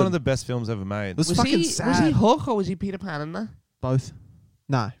possibly really one good. of the best films ever made. It was, Was fucking he sad. Hook or was he Peter Pan in that? Both.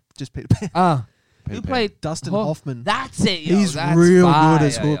 No, just Peter Pan. Ah. Peter Who Pan. played Dustin Hook? Hoffman. That's it, yo. He's That's real fire, good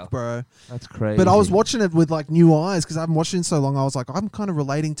as yo. Hook, bro. That's crazy. But I was watching it with like new eyes because I haven't watched it in so long. I was like, I'm kind of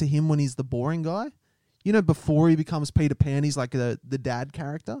relating to him when he's the boring guy. You know, before he becomes Peter Pan, he's like the dad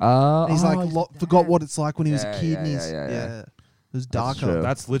character. He's forgot what it's like when he was a kid. It was darker.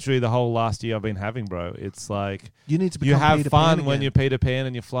 That's literally the whole last year I've been having, bro. It's like you need to become you have Peter fun Pan when again. you're Peter Pan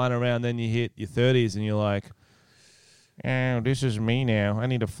and you're flying around. Then you hit your 30s and you're like, oh, this is me now. I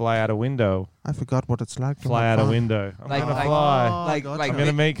need to fly out a window. I forgot what it's like. Fly out a window. I'm gonna fly. I'm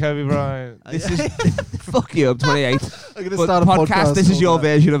gonna meet Kobe Bryant. This is fuck you. I'm 28. I'm gonna start a podcast. This is your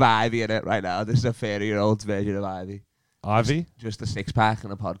version of Ivy in it right now. This is a 30-year-old's version of Ivy. Ivy? Just a 6-pack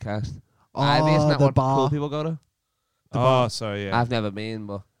and a podcast. Oh, Ivy, isn't that the what bar. cool people go to? Oh, so yeah. I've never been,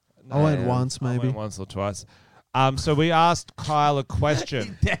 but I went once, maybe. I went once or twice. So we asked Kyle a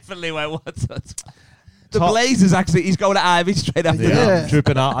question. He definitely went once or twice. The Blazers, actually, he's going to Ivy straight after Yeah. I'm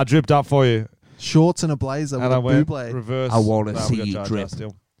dripping up. I dripped up for you. Shorts and a blazer And with I a went blade. reverse. I wanna we see got you Jar Jar drip.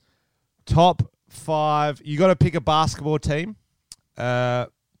 still. Top 5. You got to pick a basketball team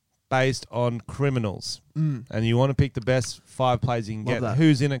based on criminals. And you want to pick the best 5 players you can Love get. that.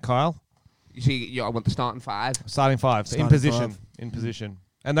 Who's in it, Kyle? You see, I want the starting 5. Starting 5. Starting in position. 5. In position.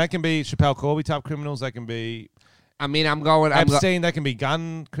 And they can be Chappelle Corby type criminals. They can be I mean, I'm going. Epstein. They can be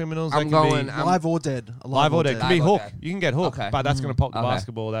gun criminals. I'm they can going. be Live or dead. live or dead. It can be Live or Hook. dead. You can get Hook, Okay. but that's going to pop the Okay.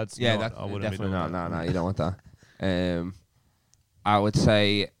 basketball. That's Yeah, not, that's I wouldn't definitely be doing not. that. No, you don't want that. I would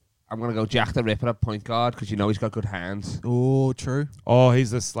say I'm going to go Jack the Ripper at point guard because you know he's got good hands. Oh, true. Oh,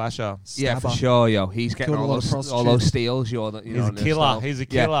 he's the slasher. Yeah, for Stabber. sure, yo. He's getting Killed a all lot of those prostitutes. steals. You He's know, a and killer. stuff. He's a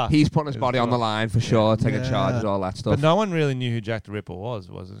Yeah, killer. he's putting his He's body a on the killer. line for sure, taking Yeah. charges, all that stuff. But no one really knew who Jack the Ripper was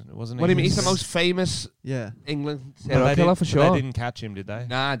it? Wasn't What do you he? mean? He's the most famous Yeah. England But serial they killer didn't- for but sure. They didn't catch him, did they?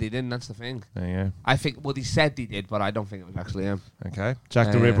 Nah, they didn't. That's the thing. There you go. I think, well, he said he did, but I don't think it was actually him. Okay.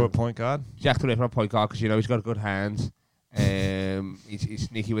 Jack the Ripper at point guard. Jack the Ripper at point guard because you know he's got good hands. He's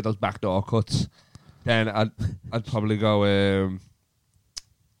sneaky with those backdoor cuts. Then I'd probably go.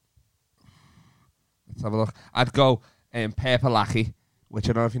 Let's have a look. I'd go Perpalaki, which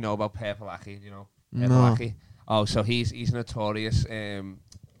I don't know if you know about Perpalaki. You know Perpalaki. Oh, so he's a notorious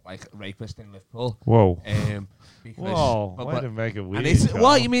like rapist in Liverpool. Whoa. Because, Whoa. but- Way but- to make it and weird. it's, Carl.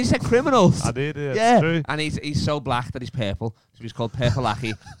 what you mean? He said criminals. I did. Yeah, It's true. and he's so black that he's purple, so he's called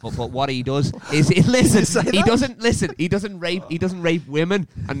Perpalaki. but what he does is he doesn't rape women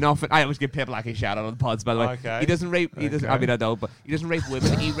and nothing. I always give Perpalaki a shout out on the pods, by the way. Okay. He doesn't rape. He doesn't. I Okay. mean, I don't, but he doesn't rape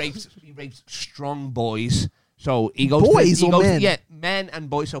women. He rapes strong boys. So he goes Boys to, he or goes, men? Yeah, men and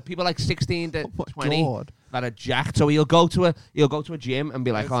boys. So people like 16 to Oh my 20 God. that are jacked. So he'll go to a gym and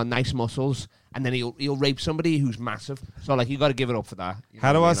be like, oh, nice muscles, and then he'll rape somebody who's massive. So like you got to give it up for that. You How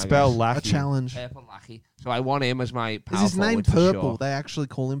know do what I mean, spell guess. A Lackey? challenge. Perpalaki. So I want him as my power Is his name forward for Purple? sure. They actually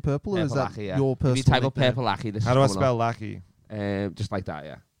call him Purple, or is that Perpalaki, yeah. your personal If you type up nickname? Perpalaki, this How is do I coming spell Lackey? up. Just like that,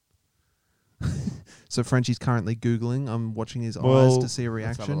 yeah. So Frenchie's currently Googling. I'm watching his Well, eyes to see a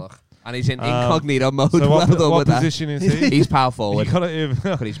Let's have a reaction. look. And he's in incognito mode. So Well done what with that. position is he? He's power forward. You gotta,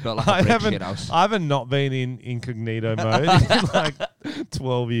 But he's built like a I brick haven't, shit house. I haven't not been in incognito mode in like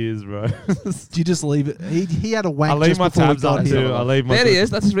 12 years, bro. Do you just leave it? He had a wank I leave just my before we tabs got up here. too. I leave my. There he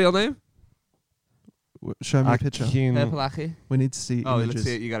is. That's his real name. Show me a picture. Perpalaki. We need to see Oh, let's images.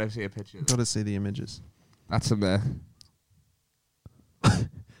 see it. You got to see a picture. Got to see the images. That's him there.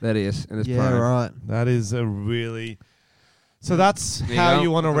 There he is in his Yeah, prime. right. That is a really. So that's There you how go,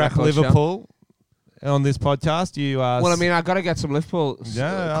 you want to the wrap record show. Liverpool on this podcast. You Well, I mean, I got to get some Liverpool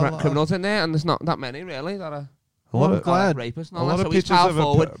Yeah, I'll- criminals in there, and there's not that many really that are a lot I'm of, glad. rapists. And a all lot that. of So he's pictures power of a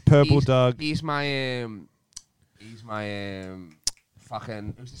forward. purple He's- dog. He's my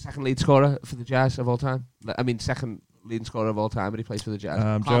fucking. Who's the second lead scorer for the Jazz of all time? I mean, second leading scorer of all time, but he plays for the Jazz.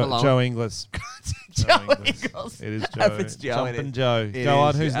 Joe Inglis. Joe Inglis. Ingles. It is If Joe. it's Joe, it Jumpin' is. Joe. It Go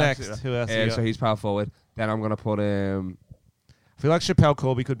on. is, Who's yeah, next? absolutely. Who else? you got? So he's power forward. Then I'm gonna put I feel like Chappelle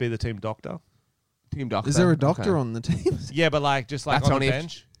Corby could be the team doctor. team doctor. Is there a doctor Okay. on the team? Yeah, but like just like That's on only the if-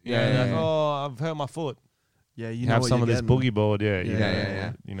 bench. Yeah, like, yeah. oh, I've hurt my foot. Yeah, You you know have what some you're of this getting. boogie board. Yeah, you Yeah, know,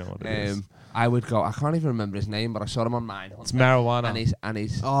 yeah. You know what it is. I would go. I can't even remember his name, but I saw him on mine. It's marijuana. And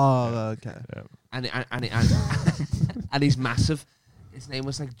he's Oh, okay. Yeah. and he's massive. His name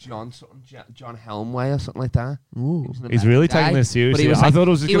was like John Helmway or something like that. Ooh. He was an He's American really guy, taking this but seriously. he was I like- thought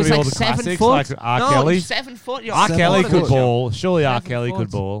it was just he going to be all like the 7 classics, foot. like R. No, Kelly. he's 7 foot. You're R. 7 Kelly foot. could ball. Surely R. 7 Kelly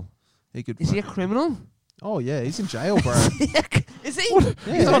could foot. ball. He could. Is he a criminal? Oh yeah, he's in jail, bro. Is he? Yeah, He's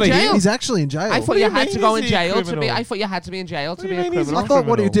in jail. He's actually in jail. I thought do you you had mean to go in he's a jail to be. criminal? I thought you had to be in jail to What be do you a mean he's a I criminal. thought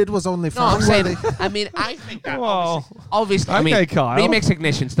what he criminal. did was only No, I'm fun. saying. I mean, I think that Whoa. obviously. I mean, Okay, Kyle. remix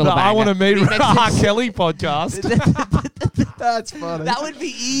ignition still No, a banger. I want to meet Remix R. Ignition- Kelly podcast. That's funny. That would be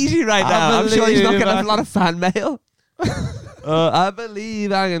easy right I now. I'm sure he's not believe getting I a lot of fan mail. I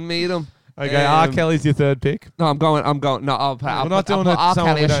believe I can meet him. Okay, R. Kelly's your third pick. No, I'm going. No, I'll put R.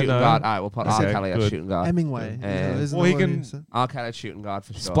 Kelly as shooting guard. All right, we'll put R. Kelly as shooting guard. Hemingway. Well, he can. R. Kelly as shooting guard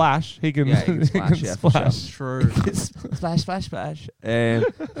for sure. Splash. He can. Yeah, he can splash. Yeah, for True. sure. Splash, splash, splash.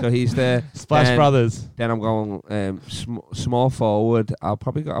 So he's the Splash Brothers. Then I'm going small forward. I'll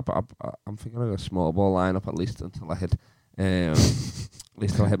probably go. I'm thinking I'll go small ball lineup at least until I hit. At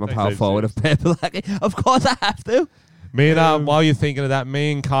least I'll hit my power forward of purple. Of course I have to. Me and while you're thinking of that,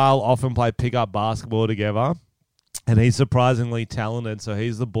 me and Kyle often play pickup basketball together, and he's surprisingly talented. So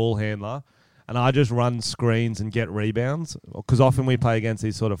he's the ball handler, and I just run screens and get rebounds. Because often we play against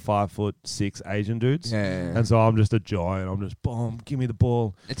these sort of 5'6" Asian dudes, and so I'm just a giant. I'm just boom, give me the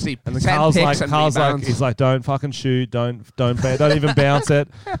ball. Let's see. And then Carl's like, he's like, don't fucking shoot, don't even bounce it.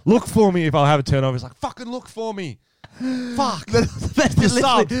 Look for me if I'll have a turnover. He's like, fucking look for me. Fuck.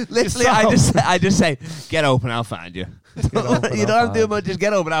 Literally, I just say, get open, I'll find you. You don't have to do much. Just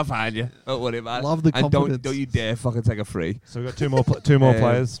get open, I'll find you. Don't worry about it. Love the confidence. And don't you dare fucking take a free. So we've got two more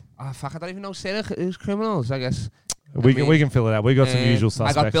players. Oh fuck! I don't even know who's criminals. I guess we can fill it out. We got some usual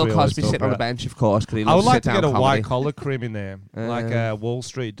suspects. I got Bill Cosby sitting on the bench, of course. I would like to get a white collar crim in there, like a Wall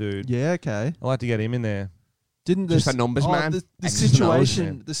Street dude. Yeah, okay. I'd like to get him in there. Didn't just a numbers man? The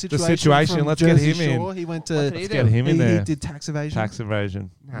situation. Let's get him in. He went to. Let's get him in there. He did tax evasion.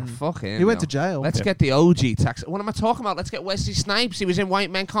 Nah, fuck him. He went to jail. Let's get the OG tax. What am I talking about? Let's get Wesley Snipes. He was in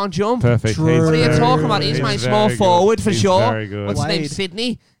White Men Can't Jump. Perfect. What are you talking about? He's my small forward for sure. Very good. What's his name?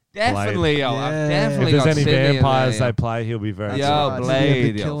 Sydney. Definitely, yo. I've definitely if there's got any Sydney vampires they play, he'll be very. Yo,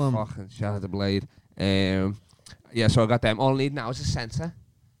 Blade. Yo, fucking shout out to Blade. Yeah, so I got them. All I need now is a centre.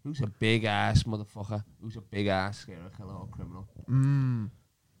 Who's a big ass motherfucker? Who's a big ass scary killer or criminal?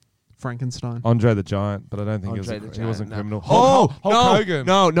 Frankenstein. Andre the Giant, but I don't think he wasn't criminal. Hulk Hogan.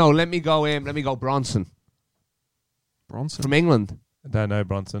 No. Let me go. Bronson. From England. I don't know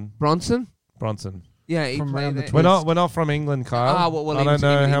Bronson. Bronson. Yeah, he played. We're not from England, Kyle. Well, I don't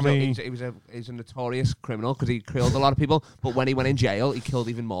know how many. He's a notorious criminal because he killed a lot of people. But when he went in jail, he killed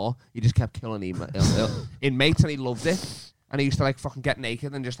even more. He just kept killing inmates, and he loved it. And he used to like fucking get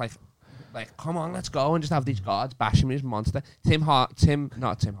naked and just like come on, let's go, and just have these guards bash him. He's a monster. Tom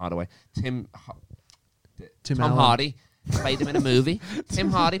Hardy played him in a movie.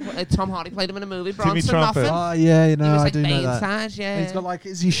 Tom Hardy played him in a movie. Bronson Muffin. Oh yeah, you know, he was, I do know that. Size, yeah. He's got like,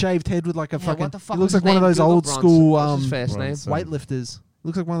 is he shaved head with like a fucking? What the fuck he looks was like one of those old school What's his first name? weightlifters.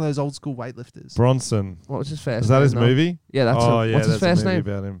 Looks like one of those old school weightlifters. Bronson. What was his first name? Is that his movie? Yeah, that's it. What's his first name?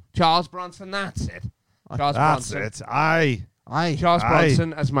 About him. Charles Bronson. That's it. That's it. Aye. Charles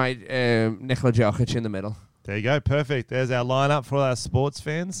Bronson as my Nikola Jokic in the middle. There you go. Perfect. There's our lineup for our sports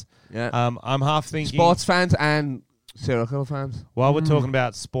fans. Yeah. I'm half thinking sports fans and serial killer fans. While we're talking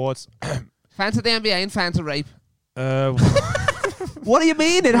about sports, fans of the NBA and fans of rape. What do you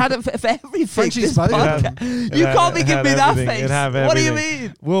mean? It had it for everything. You can't be giving me that face. What do you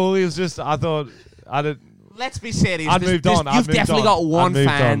mean? Well, it was just I thought I did. Let's be serious. I've moved on. You've definitely got one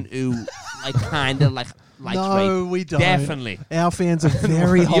fan who like kind of like. No, we don't. Definitely. Our fans are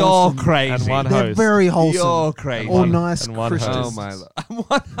very wholesome. You're crazy. And one They're host. very wholesome. You're crazy. All nice and one Christians. host. Oh my Lord. And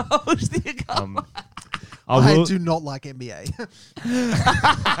one host do you got? I do not like NBA.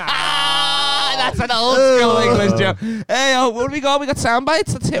 That's an old school English joke. Hey, what do we got? We got sound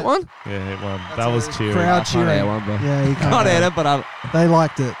bites. Let's hit one. Yeah, hit one. That was cheering. Crowd cheering. Yeah, you can't hear it, but they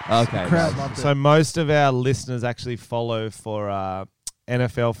liked it. Okay. Crowd loved it. So most of our listeners actually follow for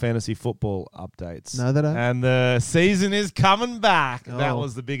NFL fantasy football updates. No, they don't. And the season is coming back. Oh. That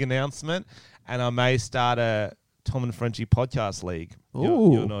was the big announcement. And I may start a Tom and Frenchie podcast league.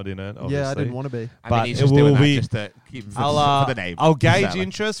 Ooh. You're not in it, obviously. Yeah, I didn't want to be. But he's it just will doing be. That just to keep for the name. I'll gauge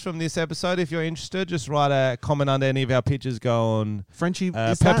interest from this episode. If you're interested, just write a comment under any of our pictures. Go on Frenchie,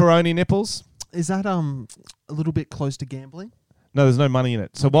 pepperoni nipples. Is that a little bit close to gambling? No, there's no money in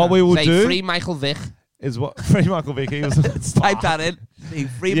it. So what we will do free Michael Vick. Is what free Michael Vick. He was type that in.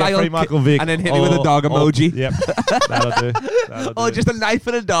 Free Michael Vick, and then hit me with a dog emoji. Yep, that'll do. Or just a knife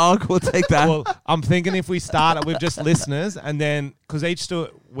and a dog. We'll take that. Well, I'm thinking if we start it with just listeners, and then because each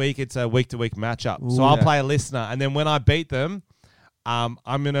week it's a week-to-week matchup, so I'll play a listener, and then when I beat them, I'm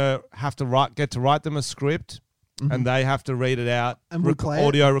gonna have to get to write them a script. Mm-hmm. And they have to read it out, and we'll play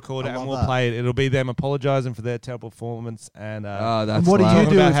audio record it, and we'll play it. It'll be them apologising for their terrible performance, and and what do you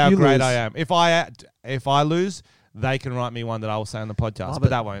do about if how you great lose? I am. If I lose, they can write me one that I will say on the podcast, but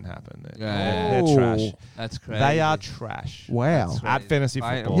that won't happen. They're trash. That's crazy. They are trash. Wow. At fantasy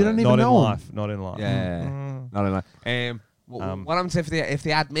football, you don't even know in life. Not in life. Yeah, not in life. What happens if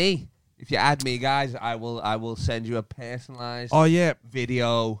they add me? If you add me, guys, I will send you a personalised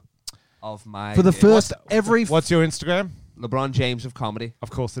video of my for the first every. What's your Instagram? LeBron James of comedy. Of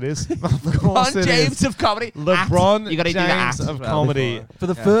course it is. LeBron James of comedy. LeBron You gotta do the James at of as well comedy. before. For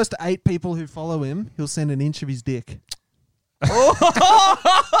the first 8 people who follow him, he'll send an inch of his dick. Oh,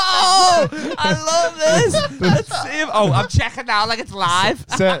 I love this. Let's see him. Oh, I'm checking now like it's live.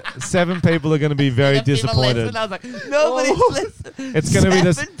 7 people are going to be very If people disappointed. listen, I was like, nobody's listening. It's going to be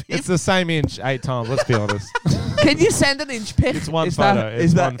this. 7 It's the same inch 8 times. Let's be honest. Can you send an inch pic? It's one Is photo. that- It's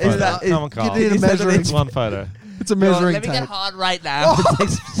is one that- is photo. that- is- Come on, Carl. You need a Is that measuring. It's one photo. It's a Yo, measuring let me tape. get hard right now to take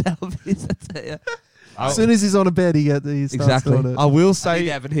some selfies. I tell you. As soon as he's on a bed, he starts Exactly. doing it. I will I need say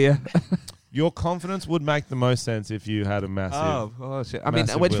Evan here. your confidence would make the most sense if you had a massive. of course. I mean,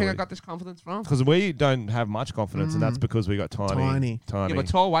 Massive where do you think I willy. got this confidence from? Because we don't have much confidence, and that's because we got tiny. Tiny. Yeah, but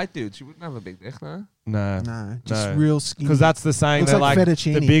tall white dudes, you wouldn't have a big dick, no? No, just real skinny. because that's the saying. Looks They're like like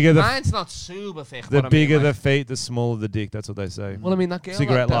fettuccine. the bigger the Mine's not super thick. the but bigger I mean, the like, feet, the smaller the dick. That's what they say. Well, I mean, that girl,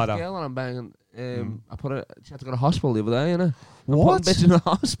 Cigarette that lighter. girl that I'm banging, I put her, she had to go to hospital the other day, you know? What? Bitch in the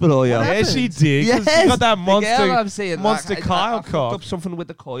hospital, yo. Yeah, she did. 'cause Yes, she got that the girl I'm monster. seeing, monster like, Kyle I fucked cock. up something with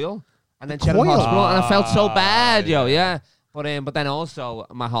the coil, and then she had a Coil? hospital, and I felt so Ah, bad, yo, yeah. yeah. But then also,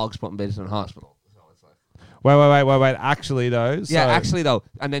 my hog's putting bitches in hospital. So it's like, Wait. Actually, though. yeah, so- actually though,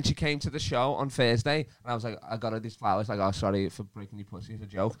 and then she came to the show on Thursday, and I was like, I got her these flowers, like, oh, sorry for breaking your pussy, it's a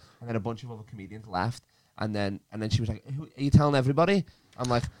joke. And then a bunch of other comedians laughed, and then she was like, are you telling everybody? I'm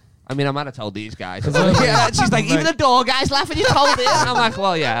like, I mean, I might have told these guys. Yeah, she's like, even the door guys laughing, you told it. I'm like,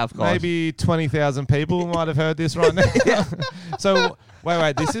 well, yeah, of course. Maybe 20,000 people might have heard this right now. So,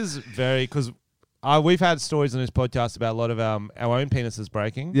 wait. This is very... Because we've had stories on this podcast about a lot of our own penises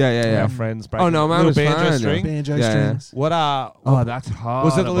breaking. Yeah. Our friends breaking. Oh, no, mine little was banjo fine, yeah. string. Banjo Yeah, strings. What Oh, that's hard.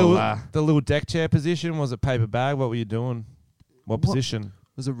 was it the little deck chair position? Was it paper bag? What were you doing? What position?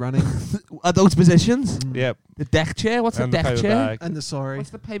 Was it running? Are those positions? Yep. The deck chair? What's And the the deck paper chair? bag. And the sorry. What's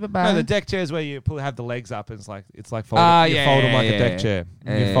the paper No, bag? the deck chair is where you have the legs up and it's like fold Ah, you yeah, fold them yeah, like yeah, a deck yeah. chair.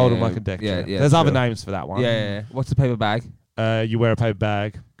 You fold them like a deck chair. yeah, There's other true. names for that one. Yeah. What's the paper bag? You wear a paper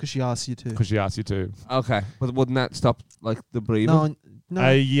bag Because she asked you to. because she asks you to. Okay. But wouldn't that stop, like, the breathing? No.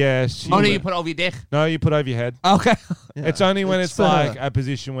 Yeah. Oh, no, you put it over your dick. No, you put over your head. Okay. Yeah. It's only when it's for like her. a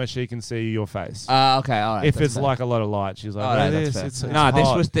position where she can see your face. Okay, all right. If that's it's fair. like a lot of light, she's like, All right, "Oh, that's this, fair. it's Nah, this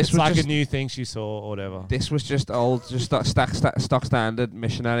hot." was It's like just- a new thing she saw or whatever. This was just old, just stock standard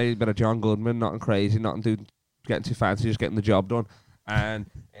missionary, bit of John Goodman, nothing crazy, getting too fancy, just getting the job done. And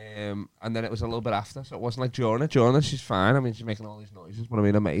then it was a little bit after, so it wasn't like during it. During it, she's fine. I mean, she's making all these noises, but I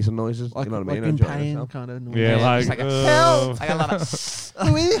mean, amazing noises. Like, you know what I like mean? in Enjoying pain, herself. kind of. Yeah, Yeah, like it's like a oh. Like a lot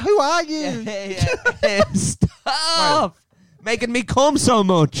of Who are you? Stop making me come so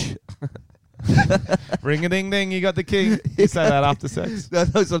much. Ring a ding ding, you got the king. You say that after sex. No,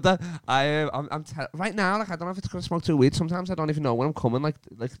 sometimes I'm right now. Like, I don't know if it's gonna smoke 2 weeks. Sometimes I don't even know when I'm coming. Like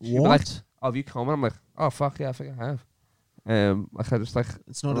she'll be like, What? oh, have you come? I'm like, oh fuck yeah, I think I have. Like I just like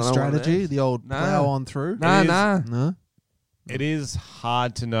It's not I a don't know what it strategy. is. The old Nah. plow on through. nah is- nah. No. It is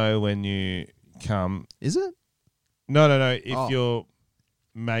hard to know when you come. Is it? No. If Oh. you're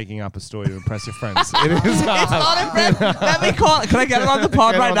making up a story to impress your friends, it is It's hard. not impressive. Let me call. Can I get it on the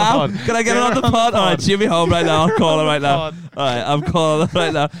pod Get it right on the now? pod. Can I get it on the pod? All right, she'll be home right now. I'll call her right now. All right, I'm calling her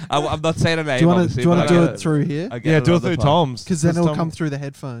right now. I'm not saying her name. Do you want obviously, to but do I it get through here? I get Yeah, it do on it the through pod. Tom's. Because then it'll Tom- come through the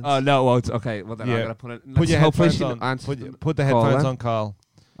headphones. Oh no, it won't. Okay, well then I'm Yeah. gonna put it. Put your hopefully headphones she on. answers. Put the call headphones her. on, Carl.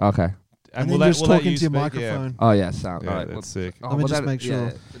 Okay. and we'll then let, just we'll let talk you into your speak, yeah. microphone. Oh yeah, sound. Yeah, all right, that's well, sick. Let me just make sure.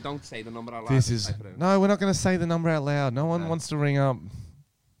 Yeah, don't say the number out loud. This is Type it in. no. We're not going to say the number out loud. No one Yeah. wants to ring up.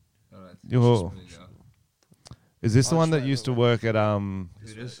 All right, Yo. just- Is this the I'll one that try used it. to work at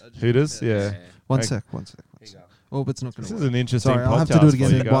Hooters? Yeah. One Okay. sec. Here you go. Oh, but it's not going This to is work. an interesting Sorry, podcast I'll have to do it for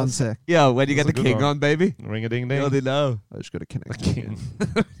again you in 1 guys. sec. Yeah, when you That's get a the good king one. on, baby. Ring a ding You'll ding. know. I just got to connect. The king.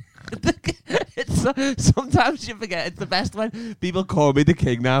 Sometimes you forget. It's the best when people call me the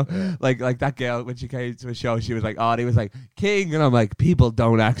king now. Like that girl when she came to a show, she was like, "Oh," he was like, "King," and I'm like, "People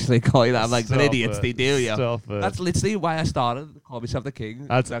don't actually call you that." I'm like, "They're Stop idiots. it. They do, yeah." Stop it. That's literally why I started to call myself the king.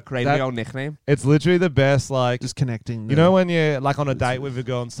 That's- I created that- my own nickname. It's literally the best. Like, Just connecting. you know when you're like on a date with a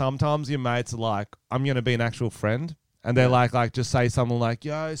girl and sometimes your mates are like, I'm going to be an actual friend. And they're like just say something like,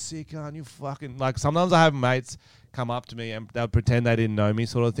 yo, sick, aren't you fucking... Like sometimes I have mates come up to me and they'll pretend they didn't know me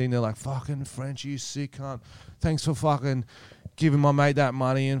sort of thing. They're like, fucking French, you sick cunt. Thanks for fucking giving my mate that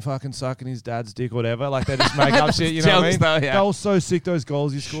money and fucking sucking his dad's dick or whatever. Like they just make up shit, you know what I mean? Jokes though, yeah. They were so sick, those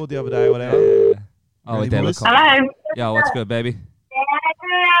goals you scored the other day or whatever. Oh, Ready, David. boys? Hello. Yo, what's good, baby?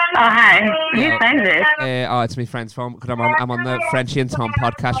 Oh, hi. Whose phone is this? Oh, it's my friend's phone because I'm on the Frenchie and Tom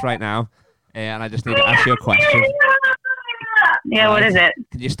podcast right now, and I just need to ask you a question. Yeah, what is it?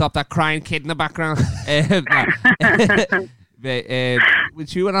 Can you stop that crying kid in the background?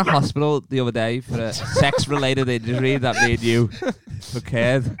 was you in a hospital the other day for a sex-related injury that made you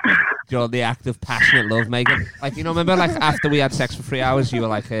occurred during the act of passionate lovemaking? Like, you know, remember, like, after we had sex for 3 hours, you were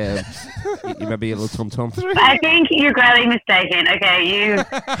like, you remember your little tum-tum? I think you're greatly mistaken. Okay,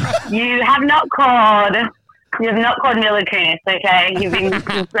 you have not called Mila Kunis, okay? You've been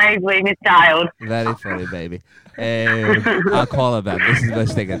gravely misdialed. Very funny, baby. I'll call her then. This is the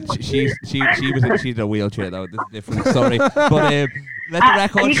best thing. She's in a wheelchair though. This is a different story. But let the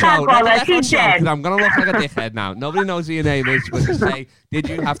record show. Because I'm gonna look like a dickhead now. Nobody knows who your name is. But just say, did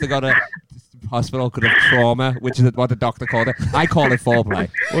you have to go to hospital because of trauma, which is what the doctor called it? I call it foreplay.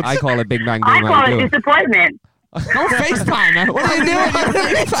 I call it Big Bang Boom. I call it disappointment. Don't FaceTime her. What are you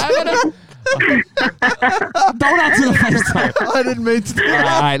doing? Don't answer the FaceTime. I didn't mean to do that.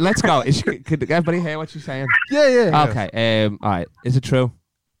 All right, let's go. Could everybody hear what she's saying? Yeah. Okay. All right. Is it true?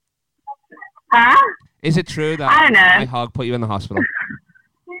 Huh? Is it true that I don't know. my hog put you in the hospital?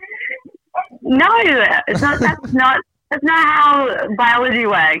 No, it's not. That's not how biology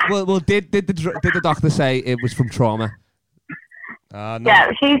works. Well, did the doctor say it was from trauma? No. Yeah,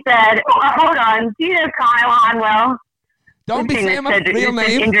 she said. Hold on. Do you know Kyle Hanwell? Don't be saying my real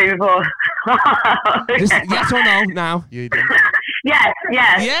name. Injury before. Just yes or no now. You did. Yes.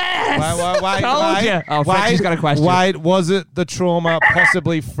 Yes. Why? Told you. Oh, Fletcher's got a question. Wait, was it the trauma,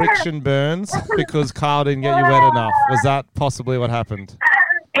 possibly friction burns, because Carl didn't get you wet enough? Was that possibly what happened?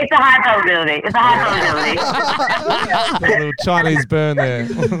 It's a high probability. A little Chinese burn there.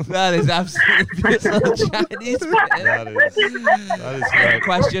 That is absolutely Chinese burn. That is great.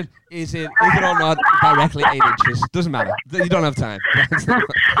 Question: Is it or not directly 8 inches? Doesn't matter. You don't have time.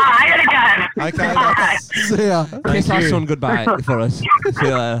 I gotta go. Okay, Bye. See ya. Kiss our son goodbye for us. See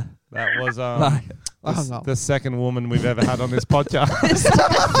you later. That was I hung up. the second woman we've ever had on this podcast. Who's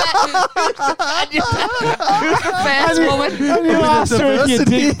the first woman? You asked her if your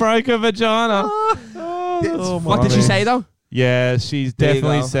dick broke a vagina. What did she say though? Yeah, she's There you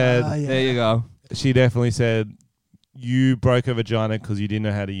definitely go. said. Yeah. There you go. She definitely said you broke her vagina because you didn't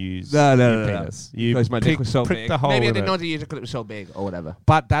know how to use No. your penis. You Because my dick was so pricked big. the hole Maybe I in didn't it. know to use it because it was so big or whatever.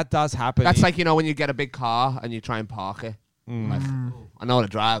 But that does happen. That's like, you know, when you get a big car and you try and park it. Like, I know how to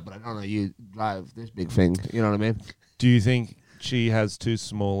drive, but I don't know you drive this big thing. You know what I mean? Do you think she has too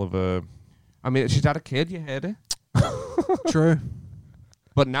small of a? I mean, she's had a kid, you heard it. True.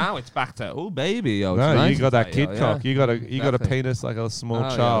 But now it's back to, oh, baby. Yo, No, it's nice you got that today, kid yo, cock. yeah. You got a Exactly. penis like a small Oh,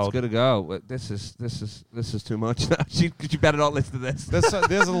 yeah, child. it's good to go. But this is too much. You better not listen to this.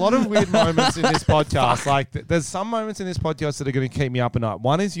 There's a lot of weird moments in this podcast. Like there's some moments in this podcast that are going to keep me up at night.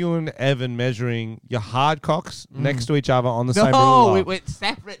 One is you and Evan measuring your hard cocks next to each other on the same ruler. No, with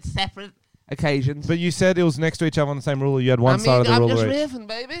separate occasions. But you said it was next to each other on the same ruler. You had one side of the I'm ruler just each. riffing,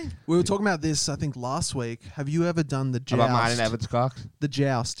 baby. We were talking about this, I think, last week. Have you ever done the joust? About mine and Evan's cocks. The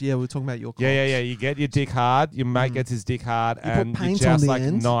joust. Yeah, we were talking about your cocks. Yeah. You get your dick hard. Your mate gets his dick hard, You put and you paint on joust the like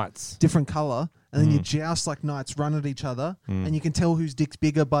end. knights. Different colour. And then you joust like knights, run at each other. And you can tell whose dick's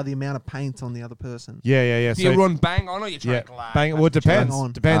bigger by the amount of paint on the other person. Yeah. Do you run bang on or you try to glide? Bang. Well, it depends. Bang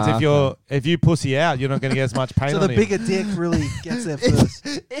on. Depends if you pussy out, you're not going to get as much paint So on the you. bigger dick really gets there first.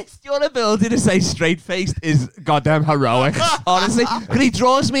 It's your ability to say straight-faced is goddamn heroic, honestly. Because he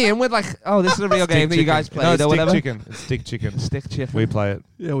draws me in with like, oh, this is a real game that you guys played No, it's or whatever. chicken. It's stick chicken. Stick chicken. We play it.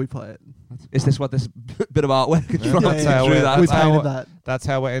 Yeah, we play it. Is this what this bit of artwork is from? That's how We that's painted how- that. That's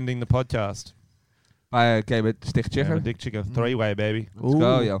how we're ending the podcast. By a game of stick Yeah, chicken. a dick chicken 3-way, baby. Let's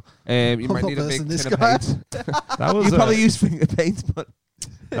go, Ooh. yo. You I'm might not need a versing big this tin of guy. paint. That was You probably use finger paint, but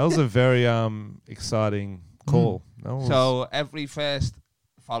that was a very exciting call. That was- so every first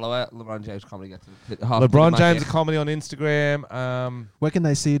follower, LeBron James comedy gets half LeBron my James dick. comedy on Instagram. Where can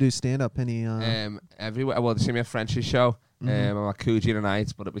they see you do stand up? Any? Everywhere. Well, they see me at French's show. I'm at Coogee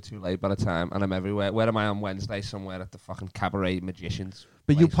tonight, but it'll be too late by the time. And I'm everywhere. Where am I on Wednesday? Somewhere at the fucking Cabaret Magicians.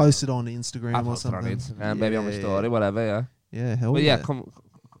 But you'll place. post it on Instagram I'll or post it on something. Instagram, maybe on my story, whatever. Yeah. Yeah, hell But yeah. yeah, come.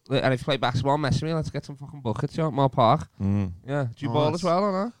 And if you play basketball, message me. Let's get some fucking buckets, yo, at Moore Park. Yeah. Do you ball Nice. as well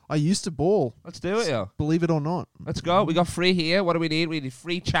or not? I used to ball. Let's do it, yo. Believe it or not. Let's go. We got free here. What do we need? We need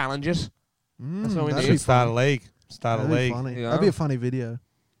free challenges. That's what we that'd need. be Start a funny. league. Start a That'd be league. funny. Yeah. That'd be a funny video.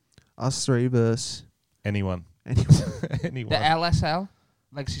 Us three versus Anyone. anyone. Anyone. The LSL,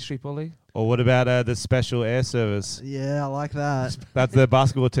 Legacy Street Bully. Or what about the special air service? Yeah, I like that. That's their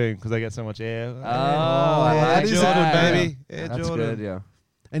basketball team because they get so much air. I Air like Jordan, that. baby. Air That's Jordan. good, yeah.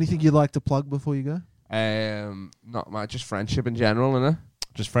 Anything you'd like to plug before you go? Not much, just friendship in general, innit?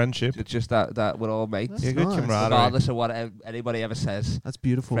 Just friendship. It's just that we're all mates. That's Yeah, good nice. camaraderie. Regardless of what anybody ever says, That's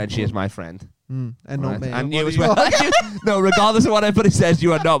beautiful. Frenchie is my friend. And not me. And you as well. No, regardless of what everybody says,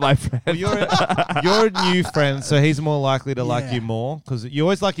 you are not my friend. Well, you're a new friend, so he's more likely to like you more because you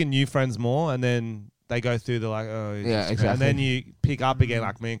always like your new friends more, and then they go through the like, oh, exactly. And then you pick up again,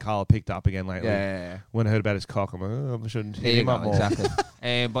 like me and Carl picked up again lately. Yeah. When I heard about his cock, I'm like, oh, I shouldn't hit him up more. Exactly.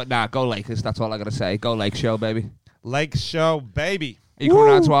 But nah, go Lakers. That's all I gotta say. Go Lake Show, baby. Lake Show, baby. Are you coming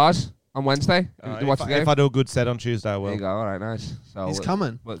around to ours on Wednesday? If I do a good set on Tuesday, I will. There you go. All right, nice. So he's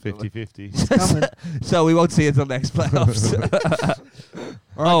coming. 50-50. He's coming. So we won't see you until next playoffs.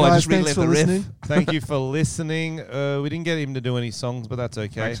 All right, guys, I just thanks relived for the riff. listening. Thank you for listening. We didn't get him to do any songs, but that's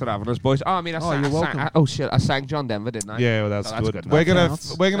okay. Thanks for having us, boys. Oh, I mean, you're welcome. I sang John Denver, didn't I? Yeah, well, that's So good. that's We're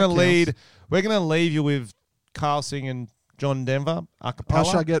gonna That leave you with Carl singing John Denver a Oh, cappella.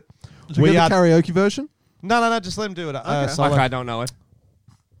 should I get the karaoke version? No, just let him do it. Okay. Solo. Like I don't know it.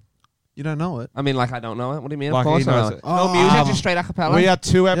 You don't know it? I mean, like I don't know it. What do you mean? Like of course he I knows know it. No music, just straight a cappella. We are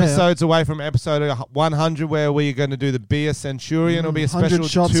 2 episodes away from episode 100, where we're going to do the Beer Centurion. It'll be a special 100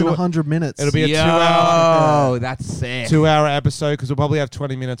 shots in 100 minutes. It'll be a 2-hour. That's sick. 2-hour episode because we'll probably have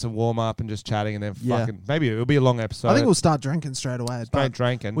 20 minutes of warm up and just chatting, and then fucking maybe it'll be a long episode. I think we'll start drinking straight away. Straight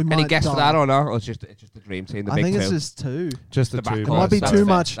drinking. Any guess for that or not? Or it's just the dream team. The I big think two. it's just 2. Just the the 2. back It Cool. might be That's too fair.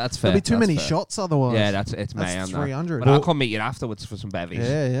 much. That's fair. There'll be too That's many fair. shots otherwise. Yeah, it's mayhem. That's 300. But I'll come meet you afterwards for some bevies.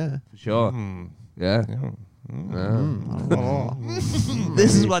 Yeah. For sure. Yeah.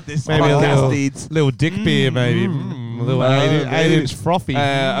 This is what this Maybe a podcast needs. Little dick beer, maybe. A little 8-inch frothy.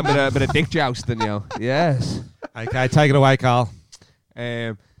 A bit of dick jousting, yo. Yes. Okay, take it away, Carl.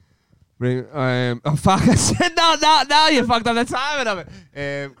 Oh fuck! I said no. You fucked up the timing of it.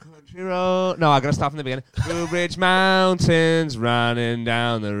 Country road. No, I gotta stop from the beginning. Blue Ridge Mountains running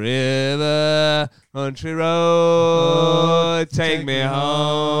down the river. Country road, take me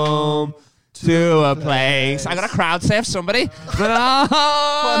home to a place. I gotta crowd surf somebody.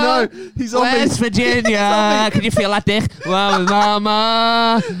 Oh no, he's on West me. Virginia. Can you feel that dick?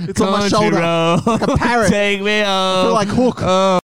 Mama. It's on my shoulder. Road, Like a parrot. take me home. I feel like Hook.